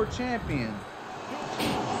hardcore champion.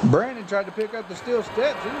 Brandon tried to pick up the steel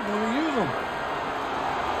steps. He was going to use them.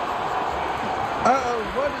 Uh-oh,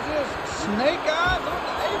 what is this? Snake eyes on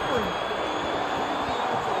the apron.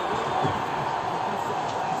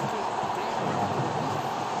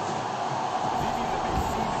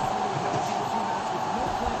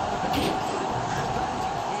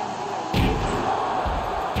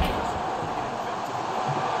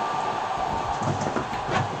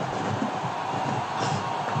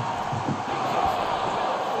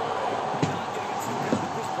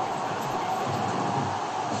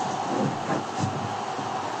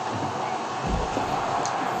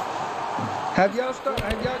 Have y'all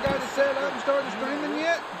got it set up and started streaming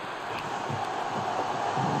yet?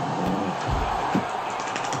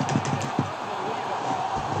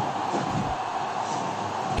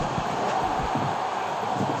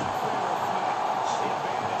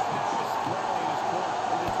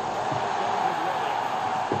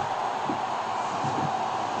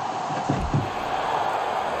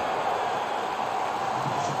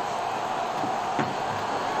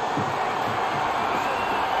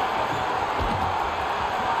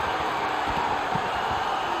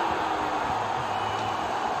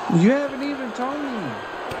 You haven't even told me.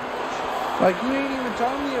 Like, you ain't even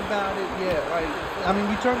told me about it yet. Like, I mean,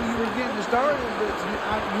 you told me you were getting it started, but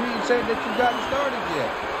you ain't said that you got it started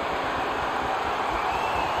yet.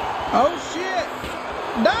 Oh, shit.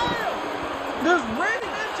 Damn! Just ran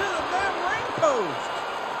into the damn ring post.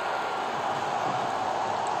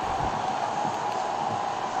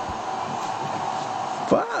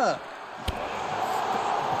 Fuck.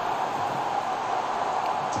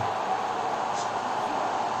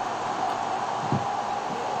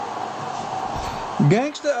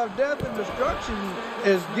 Gangster of Death and Destruction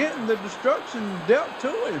is getting the destruction dealt to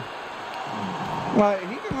him. Like,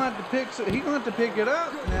 he gonna have to pick it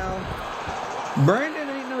up now. Brandon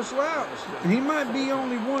ain't no slouch. He might be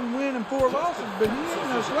only 1 win and 4 losses, but he ain't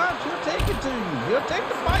no slouch. He'll take it to you. He'll take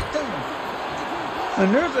the fight to you.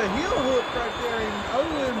 And there's a heel hook right there in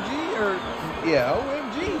OMG.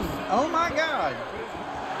 Oh my God.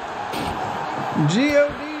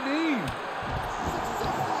 GODD.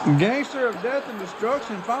 Gangster of Death and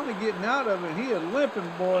Destruction finally getting out of it. He is limping,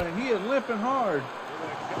 boy, and he is limping hard.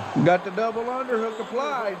 Got the double underhook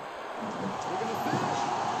applied.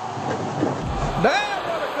 Damn,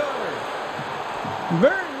 what a cutter.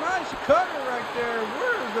 Very nice cutter right there.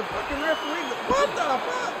 Where is the fucking referee? What the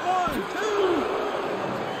fuck? 1,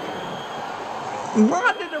 2.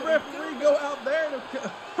 Why did the referee go out there to...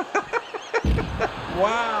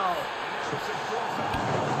 Wow.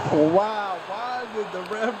 Wow, why did the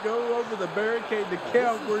ref go over the barricade to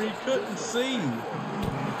count where he couldn't see?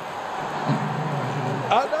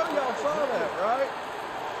 I know y'all saw that, right?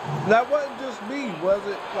 That wasn't just me, was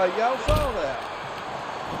it? Like, y'all saw that.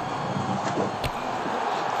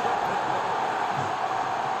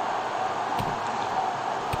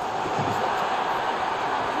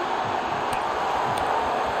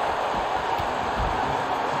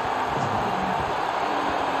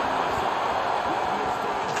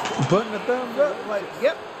 Putting the thumbs up, like,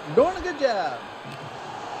 yep, doing a good job.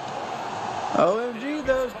 OMG,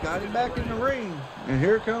 though, got him back in the ring. And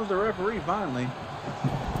here comes the referee finally.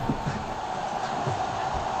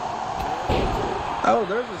 Oh,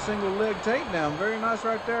 there's a single leg takedown. Very nice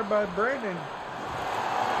right there by Brandon.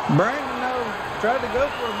 Brandon, though, tried to go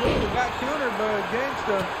for a move and got countered by a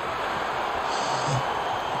Gangster.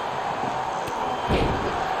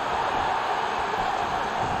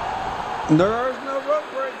 There is no rope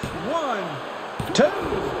breaks. 1, 2,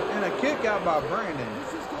 and a kick out by Brandon.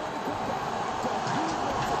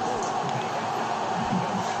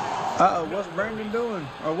 Uh-oh, what's Brandon doing?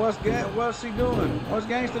 Or what's he doing? What's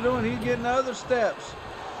Gangster doing? He's getting the other steps.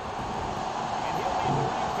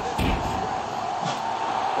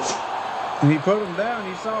 And he put him down.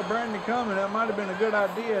 He saw Brandon coming. That might have been a good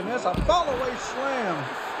idea. And that's a fall-away slam.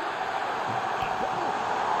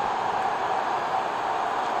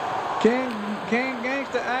 Can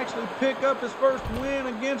Gangster actually pick up his first win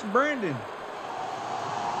against Brandon?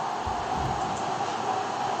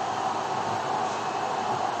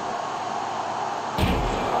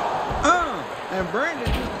 And Brandon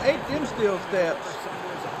just ate them steel steps.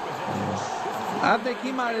 I think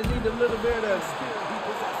he might have needed a little bit of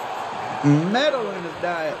metal in his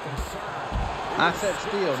diet. I said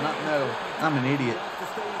steel, not metal. I'm an idiot.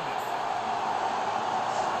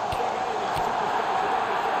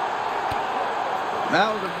 That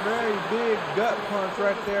was a very big gut punch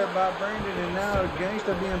right there by Brandon, and now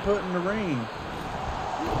Gangster being put in the ring.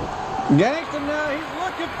 Gangster now, he's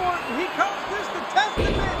looking for it. He calls this the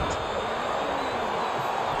Testament.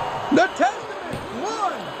 The Testament.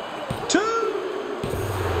 1, 2,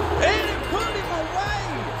 and it put him away.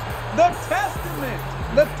 The Testament.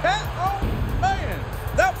 Oh man,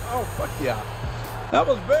 oh fuck yeah, that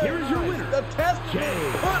was very Here is your nice. winner, The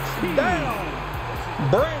Testament puts down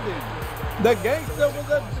Brandon. The Gangster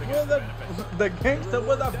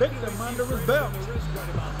with a victim under his belt.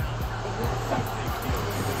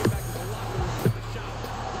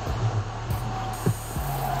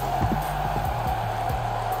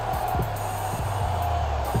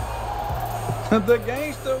 The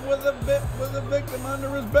Gangster with a victim under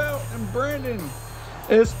his belt, and Brandon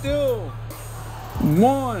is still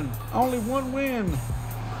only one win.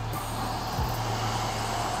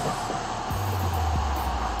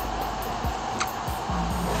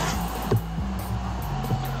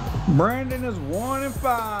 Brandon is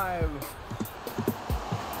 1-5.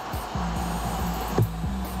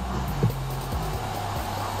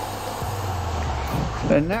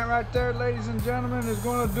 And that right there, ladies and gentlemen, is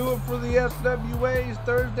going to do it for the SWA's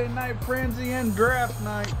Thursday Night Frenzy and Draft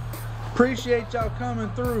Night. Appreciate y'all coming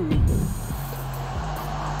through.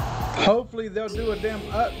 Hopefully they'll do a damn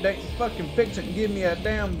update and fucking fix it and give me a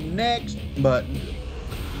damn next button.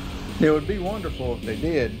 It would be wonderful if they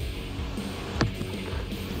did.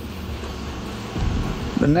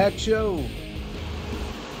 The next show.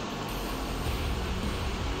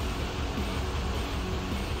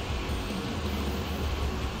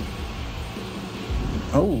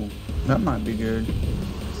 Oh, that might be good.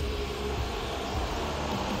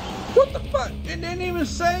 What the fuck? It didn't even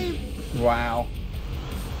save? Wow.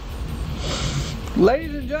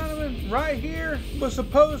 Ladies and gentlemen, right here was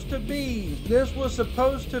supposed to be, this right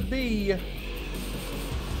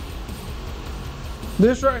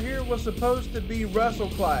here was supposed to be Wrestle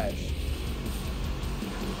Clash.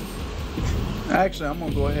 Actually, I'm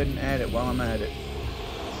gonna go ahead and add it while I'm at it.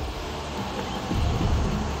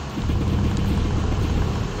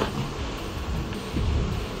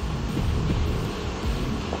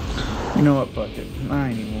 You know what, fuck it. I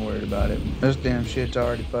ain't even worried about it. This damn shit's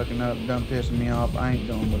already fucking up, done pissing me off. I ain't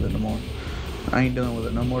dealing with it no more. I ain't dealing with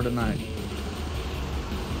it no more tonight.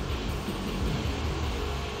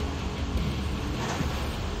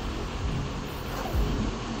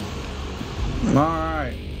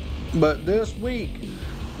 Alright. But this week,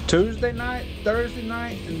 Tuesday night, Thursday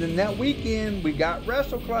night, and then that weekend, we got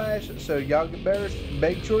Wrestle Clash. So y'all better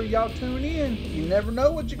make sure y'all tune in. You never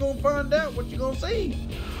know what you're going to find out, what you're going to see.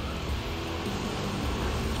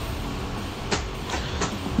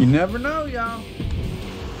 You never know, y'all.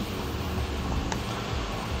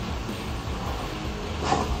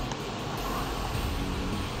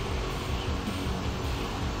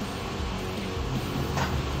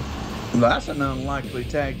 That's an unlikely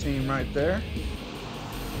tag team right there.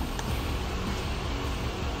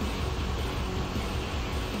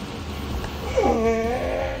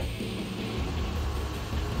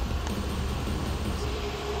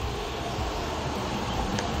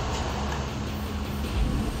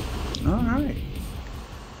 Alright.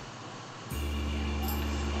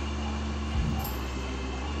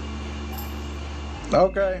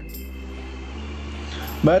 Okay.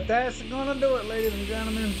 But that's gonna do it, ladies and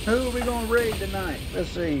gentlemen. Who are we gonna raid tonight? Let's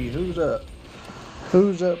see. Who's up?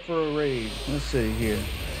 Who's up for a raid? Let's see here.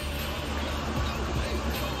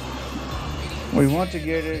 We want to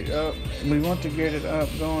get it up. We want to get it up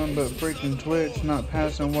going, but freaking Twitch not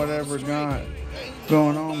passing whatever got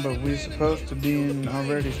going on. But we're supposed to be in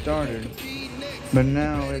already started. But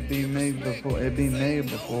now it be made before it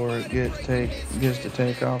gets to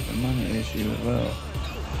take off the money issue as well.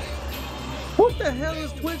 What the hell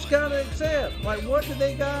is Twitch gotta accept? Like, what do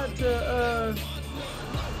they got to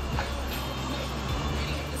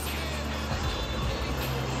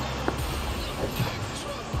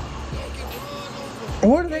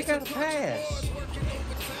what do they got to pass?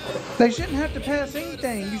 They shouldn't have to pass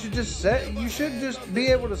anything. You should just be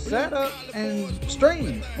able to set up and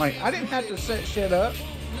stream. Like, I didn't have to set shit up.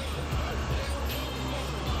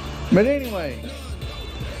 But anyway,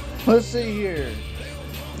 let's see here.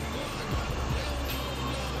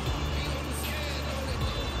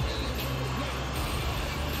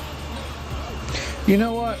 You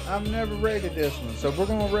know what? I've never raided this one, so we're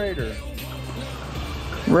gonna raid her.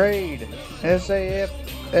 Raid SAPHYEISGREAT.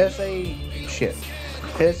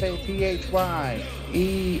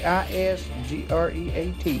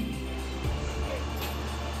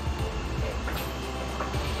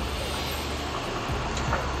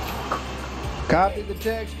 Copy the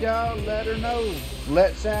text, y'all. Let her know.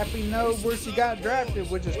 Let Sappy know where she got drafted,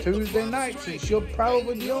 which is Tuesday night, so she'll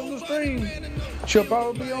probably be on the stream. She'll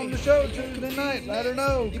probably be on the show Tuesday night. Let her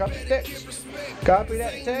know. Copy text. Copy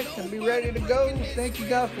that text and be ready to go. Thank you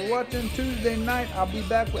guys for watching Tuesday night. I'll be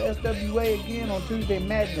back with SWA again on Tuesday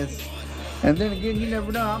Madness. And then again, you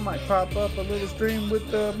never know. I might pop up a little stream with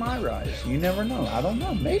my rise. You never know. I don't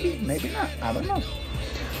know. Maybe, maybe not. I don't know.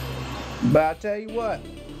 But I tell you what.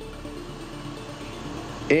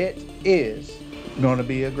 It is going to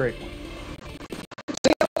be a great one.